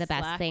probably use the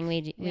best Slack. thing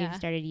we've Yeah.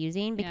 started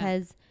using Yeah.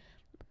 because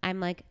I'm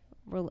like,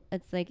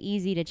 it's like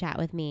easy to chat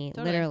with me,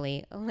 Totally.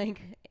 literally, like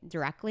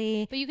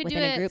directly. But you could do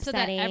within a it group so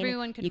setting. that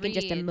everyone could You can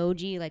just read.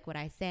 emoji like what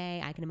I say.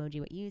 I can emoji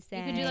what you say.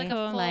 You could do like a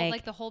full,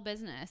 like the whole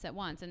business at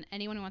once, and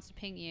anyone who wants to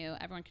ping you,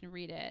 everyone can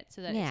read it,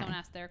 so that if someone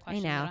asks their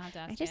question, I know. you don't have to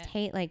ask I just it.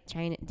 hate like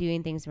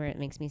doing things where it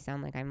makes me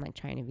sound like I'm like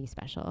trying to be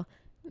special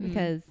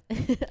because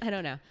I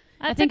don't know.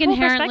 That's think a cool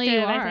inherently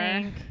you perspective, are.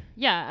 I think.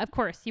 Yeah, of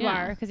course you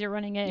Yeah. are because you're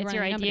running it. You're It's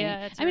your running the idea.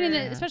 company. It's I mean,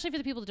 your- especially for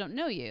the people that don't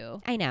know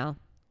you. I know.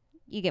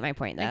 You get my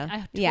point though. Like,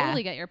 I Yeah,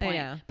 totally get your point.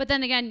 know. But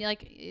then again,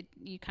 like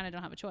you kind of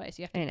don't have a choice.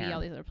 You have I to be know. all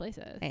these other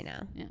places. I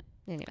know. Yeah.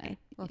 Anyway,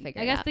 we'll figure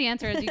I it guess out. the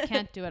answer is you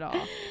can't do it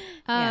all.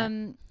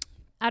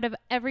 Out of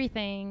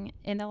everything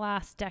in the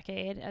last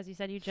decade, as you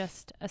said, you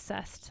just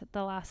assessed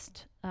the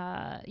last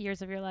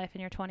years of your life in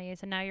your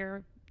 20s, and now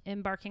you're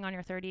embarking on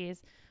your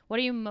 30s. What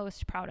are you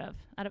most proud of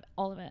out of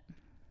all of it?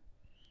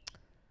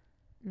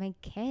 My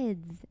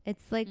kids.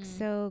 It's like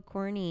so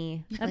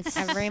corny. That's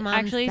like every mom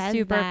actually says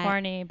super that.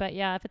 corny, but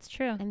yeah, if it's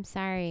true, I'm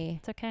sorry.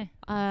 it's okay.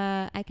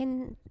 I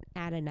can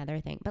add another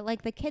thing, but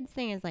like the kids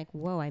thing is like,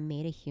 whoa, I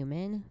made a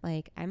human.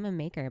 Like I'm a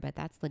maker, but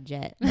that's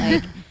legit.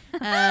 Like,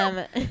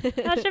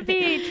 That should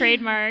be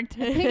trademarked.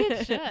 I think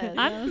it should.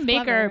 I'm a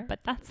maker, clever. but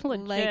that's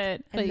legit.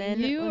 Like, But and then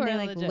you when they are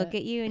like legit. look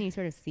at you and you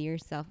sort of see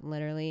yourself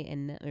literally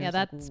in the, Yeah,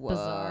 that's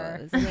bizarre,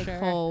 This for is like sure.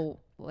 whole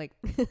like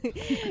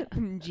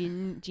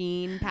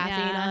gene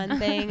passing Yeah. on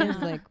thing is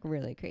like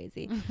really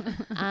crazy.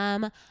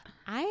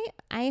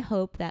 I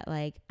hope that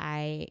like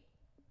I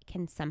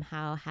can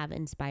somehow have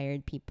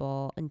inspired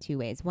people in two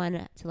ways.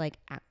 One, to like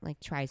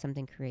try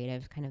something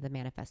creative, kind of the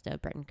manifesto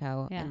of Brit &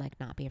 Co. Yeah. and like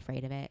not be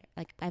afraid of it.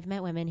 Like I've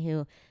met women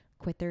who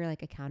quit their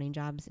like accounting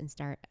jobs and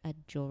start a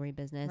jewelry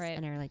business Right.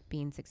 and are like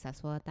being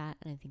successful at that.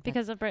 And I think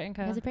because of Brit &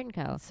 Co. because of Brit &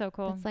 Co. So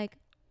cool. It's like,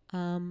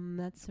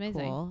 that's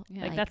amazing. cool.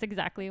 Yeah. Like that's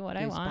exactly what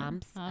I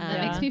want. goosebumps. That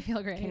Yeah. makes me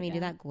feel great. Can we do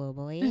that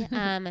globally?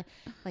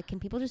 Like, can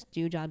people just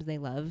do jobs they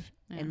love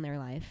Yeah. in their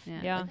life?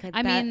 Yeah. Like, could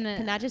I that- mean,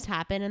 can that just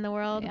happen in the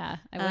world? Yeah,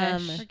 I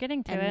wish. We're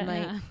getting to and it.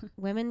 like Yeah.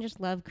 women just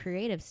love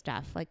creative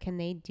stuff. Like, can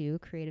they do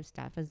creative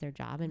stuff as their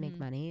job and make Mhm.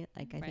 money?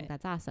 Like, I Right. think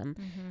that's awesome.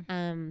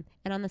 Mhm.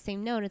 And on the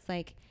same note, it's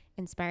like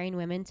inspiring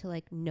women to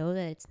like know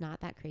that it's not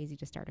that crazy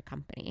to start a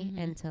company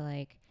Mhm. and to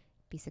like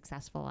be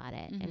successful at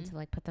it and Mhm. to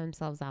like put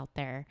themselves out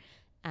there.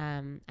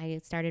 I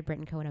started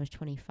Brit & Co when I was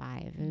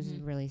 25. It was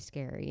Mhm. really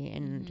scary,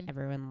 and Mhm.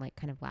 everyone like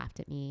kind of laughed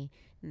at me,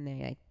 and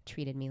they like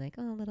treated me like,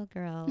 oh, little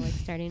girl, like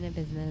starting a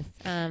business.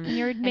 And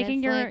you're and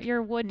making it's, like,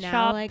 your wood now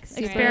shop like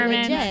super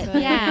experiments.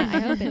 legit. Yeah, I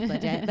hope it's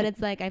legit, but it's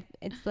like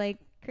it's like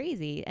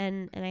crazy,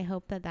 and I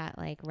hope that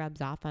like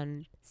rubs off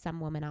on some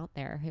woman out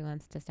there who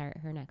wants to start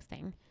her next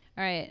thing.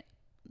 All right.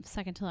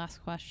 Second to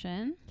last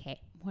question. Okay.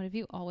 What have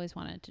you always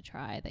wanted to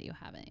try that you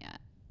haven't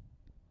yet?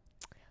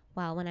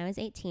 Well, when I was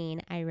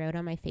 18, I wrote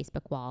on my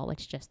Facebook wall,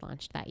 which just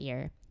launched that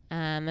year,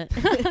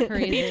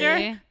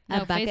 Crazy.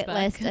 a bucket Facebook.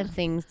 list of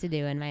things to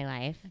do in my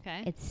life.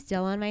 Okay. It's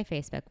still on my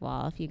Facebook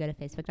wall. If you go to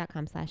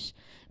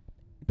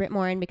facebook.com/Brit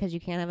Morin, because you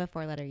can't have a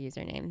 4-letter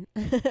username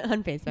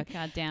on Facebook.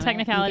 God damn it.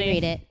 Technicality. You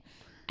can read it.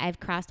 I've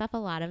crossed off a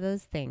lot of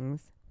those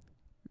things,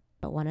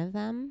 but one of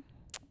them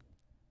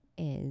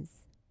is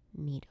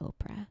meet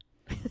Oprah.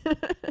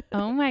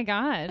 Oh my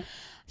God.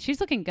 She's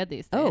looking good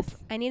these days. Oh,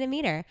 I need to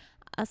meet her.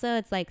 Also,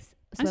 it's like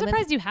I'm so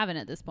surprised you haven't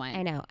at this point.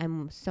 I know. I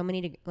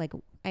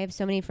have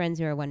so many friends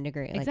who are 1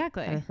 degree. Like,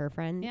 Exactly. Are her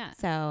friend. Yeah.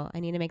 So I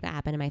need to make that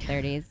happen in my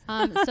 30s.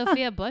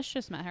 Sophia Bush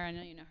just met her. I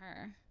know you know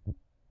her.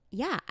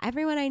 Yeah.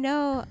 Everyone I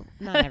know,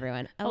 not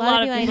everyone. A A lot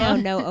lot of of people I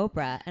people. know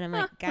Oprah. And I'm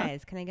like,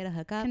 guys, can I get a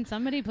hookup? Can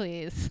somebody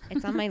please?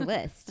 It's on my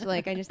list.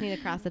 Like, I just need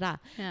to cross it off.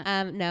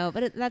 Yeah. No,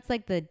 but that's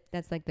like the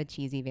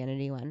cheesy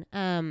vanity one.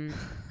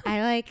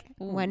 I like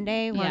one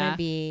day want to Yeah.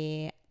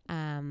 be,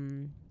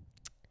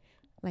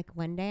 like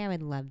one day I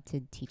would love to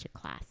teach a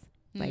class,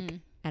 like Mm.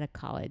 at a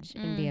college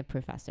and be a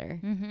professor.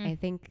 Mm-hmm. I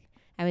think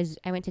I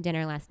went to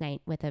dinner last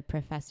night with a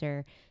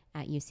professor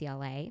at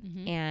UCLA,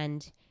 Mhm.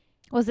 and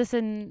Was this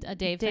in A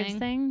Dave Dave's thing?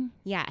 thing?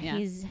 yeah, Yeah.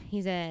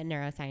 he's a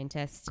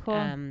neuroscientist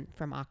Cool.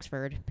 from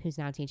Oxford who's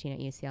now teaching at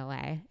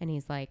UCLA, and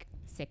he's like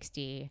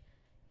 60.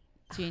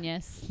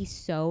 Genius. He's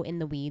so in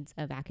the weeds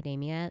of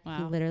academia. He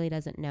Wow. literally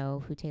doesn't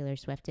know who Taylor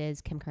Swift is,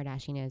 Kim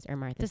Kardashian is, or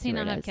Martha Does he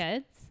Stewart not have is.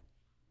 kids?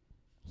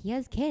 He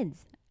has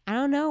kids. I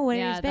don't know what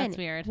Yeah, it's been. that's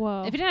weird.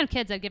 Whoa. If he didn't have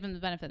kids, I'd give him the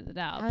benefit of the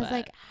doubt. I was but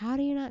like, how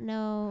do you not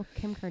know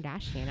Kim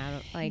Kardashian? I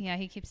don't like. yeah,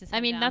 he keeps his. I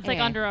head mean, down. that's like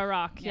Okay. under a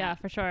rock. Yeah. Yeah,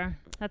 for sure.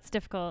 That's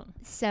difficult.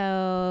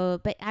 So,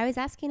 but I was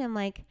asking him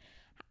like,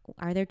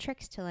 are there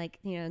tricks to like,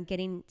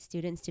 getting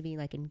students to be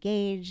like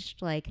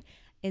engaged? Like,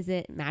 is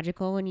it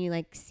magical when you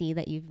like see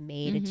that you've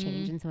made a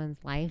change in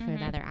someone's life or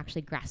that they're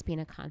actually grasping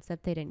a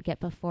concept they didn't get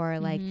before?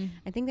 Like,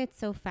 I think that's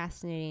so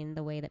fascinating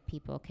the way that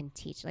people can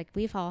teach. Like,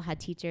 we've all had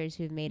teachers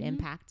who've made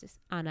impact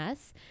on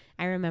us.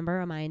 I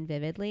remember mine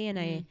vividly, and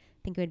I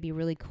think it would be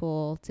really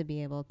cool to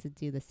be able to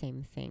do the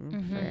same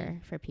thing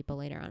for people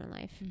later on in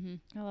life.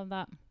 Mm-hmm. I love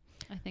that.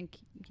 I think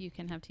you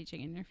can have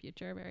teaching in your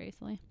future very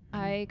easily.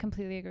 I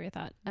completely agree with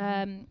that.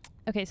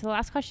 Okay, so the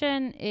last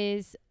question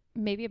is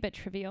maybe a bit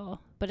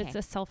trivial, but it's Okay.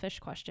 a selfish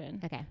question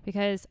Okay.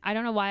 because I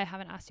don't know why I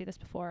haven't asked you this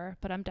before,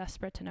 but I'm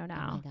desperate to know Oh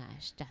now. my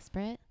gosh,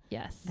 desperate.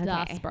 Yes. Okay.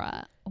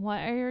 Desperate. What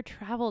are your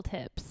travel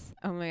tips?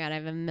 Oh my God, I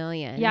have a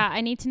million. Yeah, I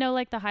need to know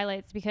like the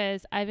highlights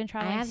because I've been I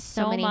traveling have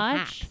so so many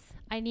much. hacks.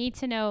 I need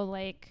to know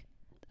like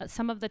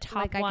some of the top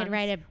Like I ones. could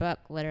write a book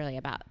literally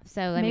about.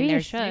 So I Maybe mean, you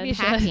there's should. Maybe you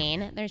should.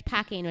 packing. There's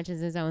packing, which is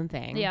his own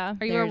thing. Yeah.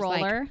 Are you There's, a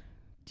like- roller?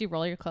 Do you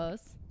roll your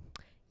clothes?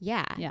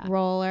 Yeah. Yeah.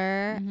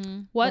 Roller.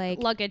 Mm-hmm. What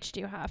like- luggage do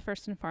you have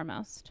first and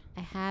foremost?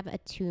 I have a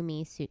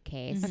Toomey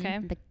suitcase. Okay.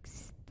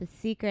 The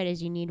secret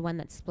is you need one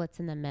that splits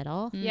in the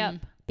middle Yep.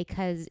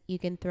 because you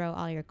can throw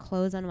all your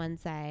clothes on one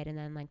side and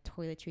then like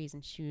toiletries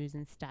and shoes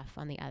and stuff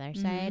on the other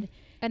side.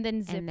 And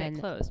then zip then- it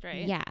closed,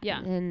 right? Yeah. Yeah.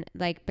 And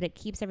like, but it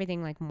keeps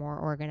everything like more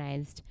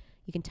organized.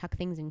 You can tuck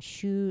things in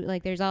shoe.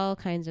 Like there's all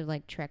kinds of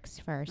like tricks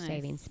for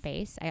saving Nice.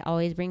 space. I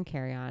always bring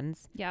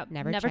carry-ons. Yep.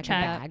 Never check a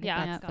bag.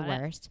 Yeah. That's got the it.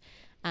 worst.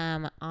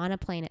 On a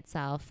plane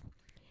itself,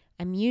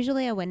 I'm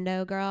usually a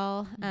window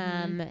girl,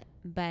 Mm-hmm.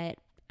 but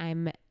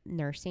I'm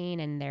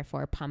nursing and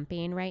therefore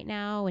pumping right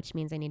now, which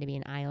means I need to be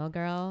an aisle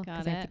girl Got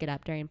because I have to it. get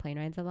up during plane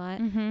rides a lot,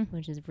 Mm-hmm.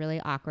 which is really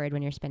awkward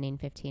when you're spending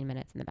 15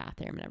 minutes in the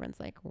bathroom and everyone's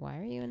like, why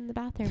are you in the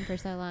bathroom for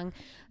so long?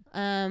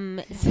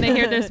 They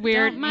hear this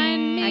weird. Don't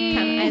mind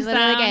me. I literally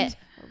sound. get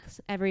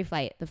every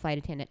flight, the flight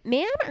attendant,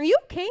 ma'am, are you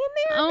okay in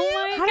there? Oh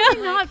ma'am?" my How God. do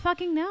they not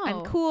fucking know?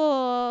 I'm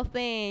cool,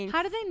 thanks.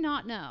 How do they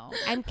not know?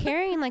 I'm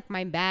carrying like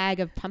my bag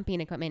of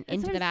pumping equipment That's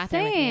into what the I'm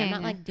bathroom with me. I'm not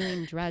saying. like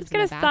doing drugs Just in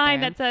get the a bathroom.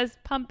 sign that says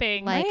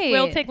pumping. Like-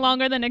 will Right. take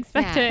longer than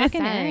expected. Yeah,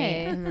 Fucking sorry.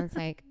 A. And it's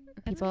like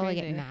That's people will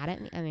get crazy. mad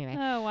at me. Anyway.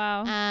 Oh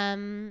wow.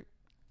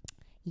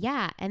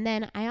 Yeah, and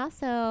then I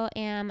also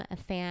am a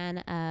fan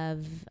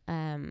of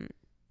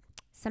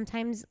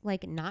sometimes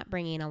like not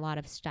bringing a lot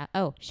of stuff.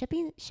 Oh,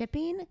 shipping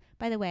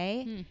by the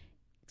way, Hmm.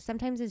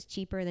 sometimes is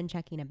cheaper than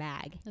checking a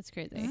bag. That's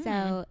crazy.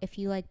 So if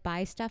you like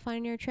buy stuff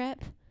on your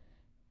trip,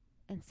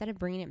 instead of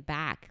bringing it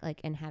back like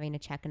and having to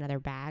check another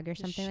bag or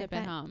Just something ship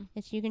like it that, home.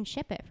 you can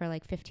ship it for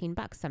like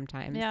 $15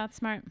 sometimes. Yeah, it's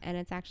smart. And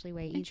it's actually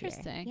way easier.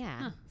 Interesting. Yeah.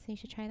 Huh. So you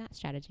should try that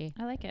strategy.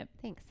 I like it.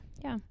 Thanks.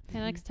 Yeah. Hey,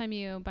 next time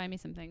you buy me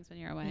some things when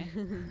you're away,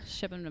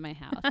 ship them to my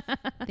house.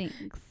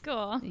 Thanks.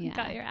 Cool. Yeah.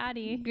 Got your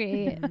Addy.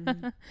 Great.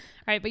 All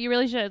right, but you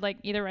really should like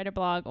either write a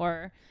blog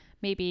or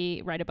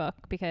maybe write a book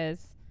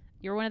because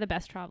you're one of the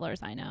best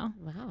travelers I know.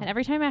 Wow. And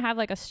every time I have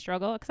like a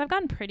struggle, because I've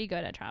gotten pretty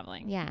good at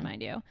traveling, Yeah.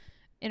 mind you,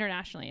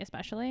 internationally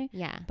especially.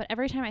 Yeah. But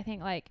every time I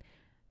think like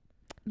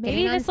maybe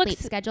Getting on this sleep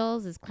looks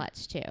schedules is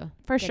clutch too.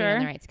 for Getting sure. on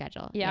the right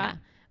schedule. Yeah.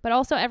 But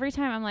also every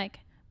time I'm like,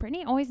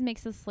 Brittany always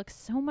makes this look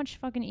so much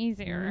fucking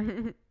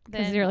easier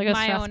than you're like a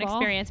my stress own ball.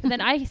 experience. But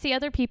then I see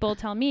other people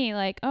tell me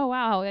like, oh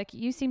wow, like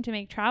you seem to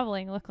make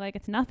traveling look like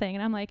it's nothing.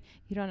 And I'm like,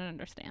 you don't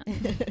understand.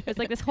 It's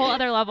like this whole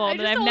other level I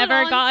that just I've hold never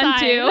on gotten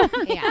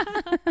to.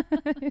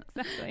 Yeah.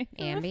 Exactly.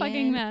 I'm a Ambien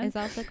fucking mess. is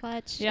also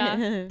clutch. Yeah. I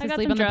To got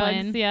sleep some on the drugs.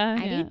 plane. Yeah.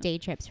 I Yeah. do day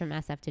trips from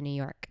SF to New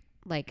York.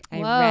 Like I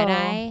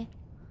Whoa.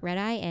 red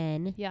eye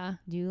in, Yeah.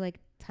 do like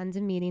tons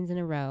of meetings in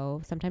a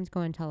row, sometimes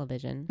go on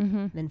television,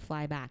 Mm-hmm. then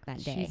fly back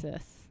that day.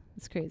 Jesus.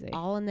 It's crazy.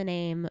 All in the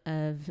name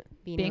of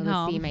being Being able to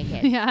home. see my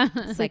kids. yeah.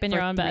 It's Sleep in for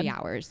your own bed. 3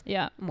 hours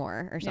Yeah.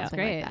 more or Yeah. something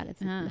Great. like that.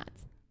 It's Yeah.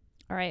 nuts.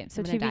 All right. So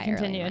I'm to gonna be die early in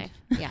continued.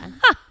 life. Yeah.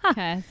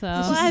 Okay. So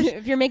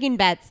If you're making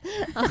bets,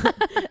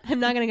 I'm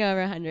not gonna go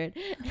over 100.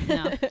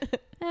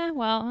 No.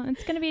 Well,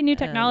 it's going to be new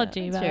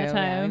technology by True. the Yeah, we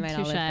time. might all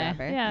live Touche.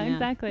 forever. Yeah, Yeah.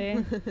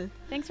 exactly.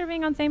 Thanks for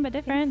being on Same But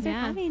Different. Thanks for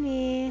Yeah. having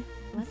me.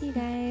 Love you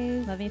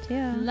guys. Love you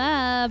too.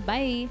 love.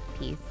 Bye.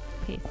 Peace.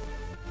 Peace.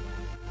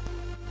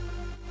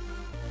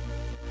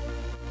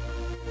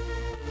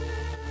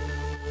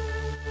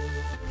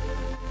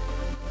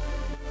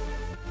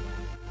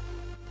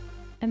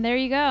 And there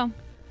you go.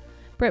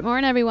 Britt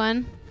Morin,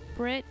 everyone.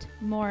 Britt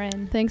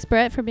Morin. Thanks,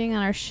 Britt, for being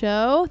on our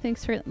show.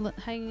 Thanks for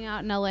hanging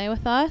out in LA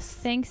with us.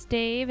 Thanks,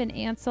 Dave and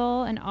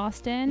Ansel and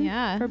Austin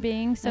Yeah. for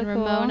being so and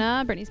cool.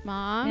 Ramona, Brittany's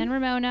mom. And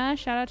Ramona.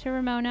 Shout out to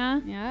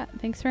Ramona. yeah.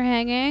 Thanks for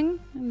hanging.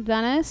 And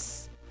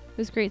Dennis. It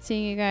was great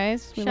seeing you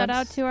guys. We Shout loved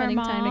out to our spending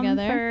mom time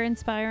together. for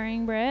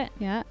inspiring Britt.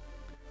 Yeah.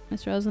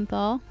 Miss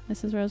Rosenthal.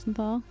 Mrs.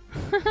 Rosenthal.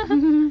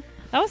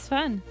 That was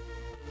fun.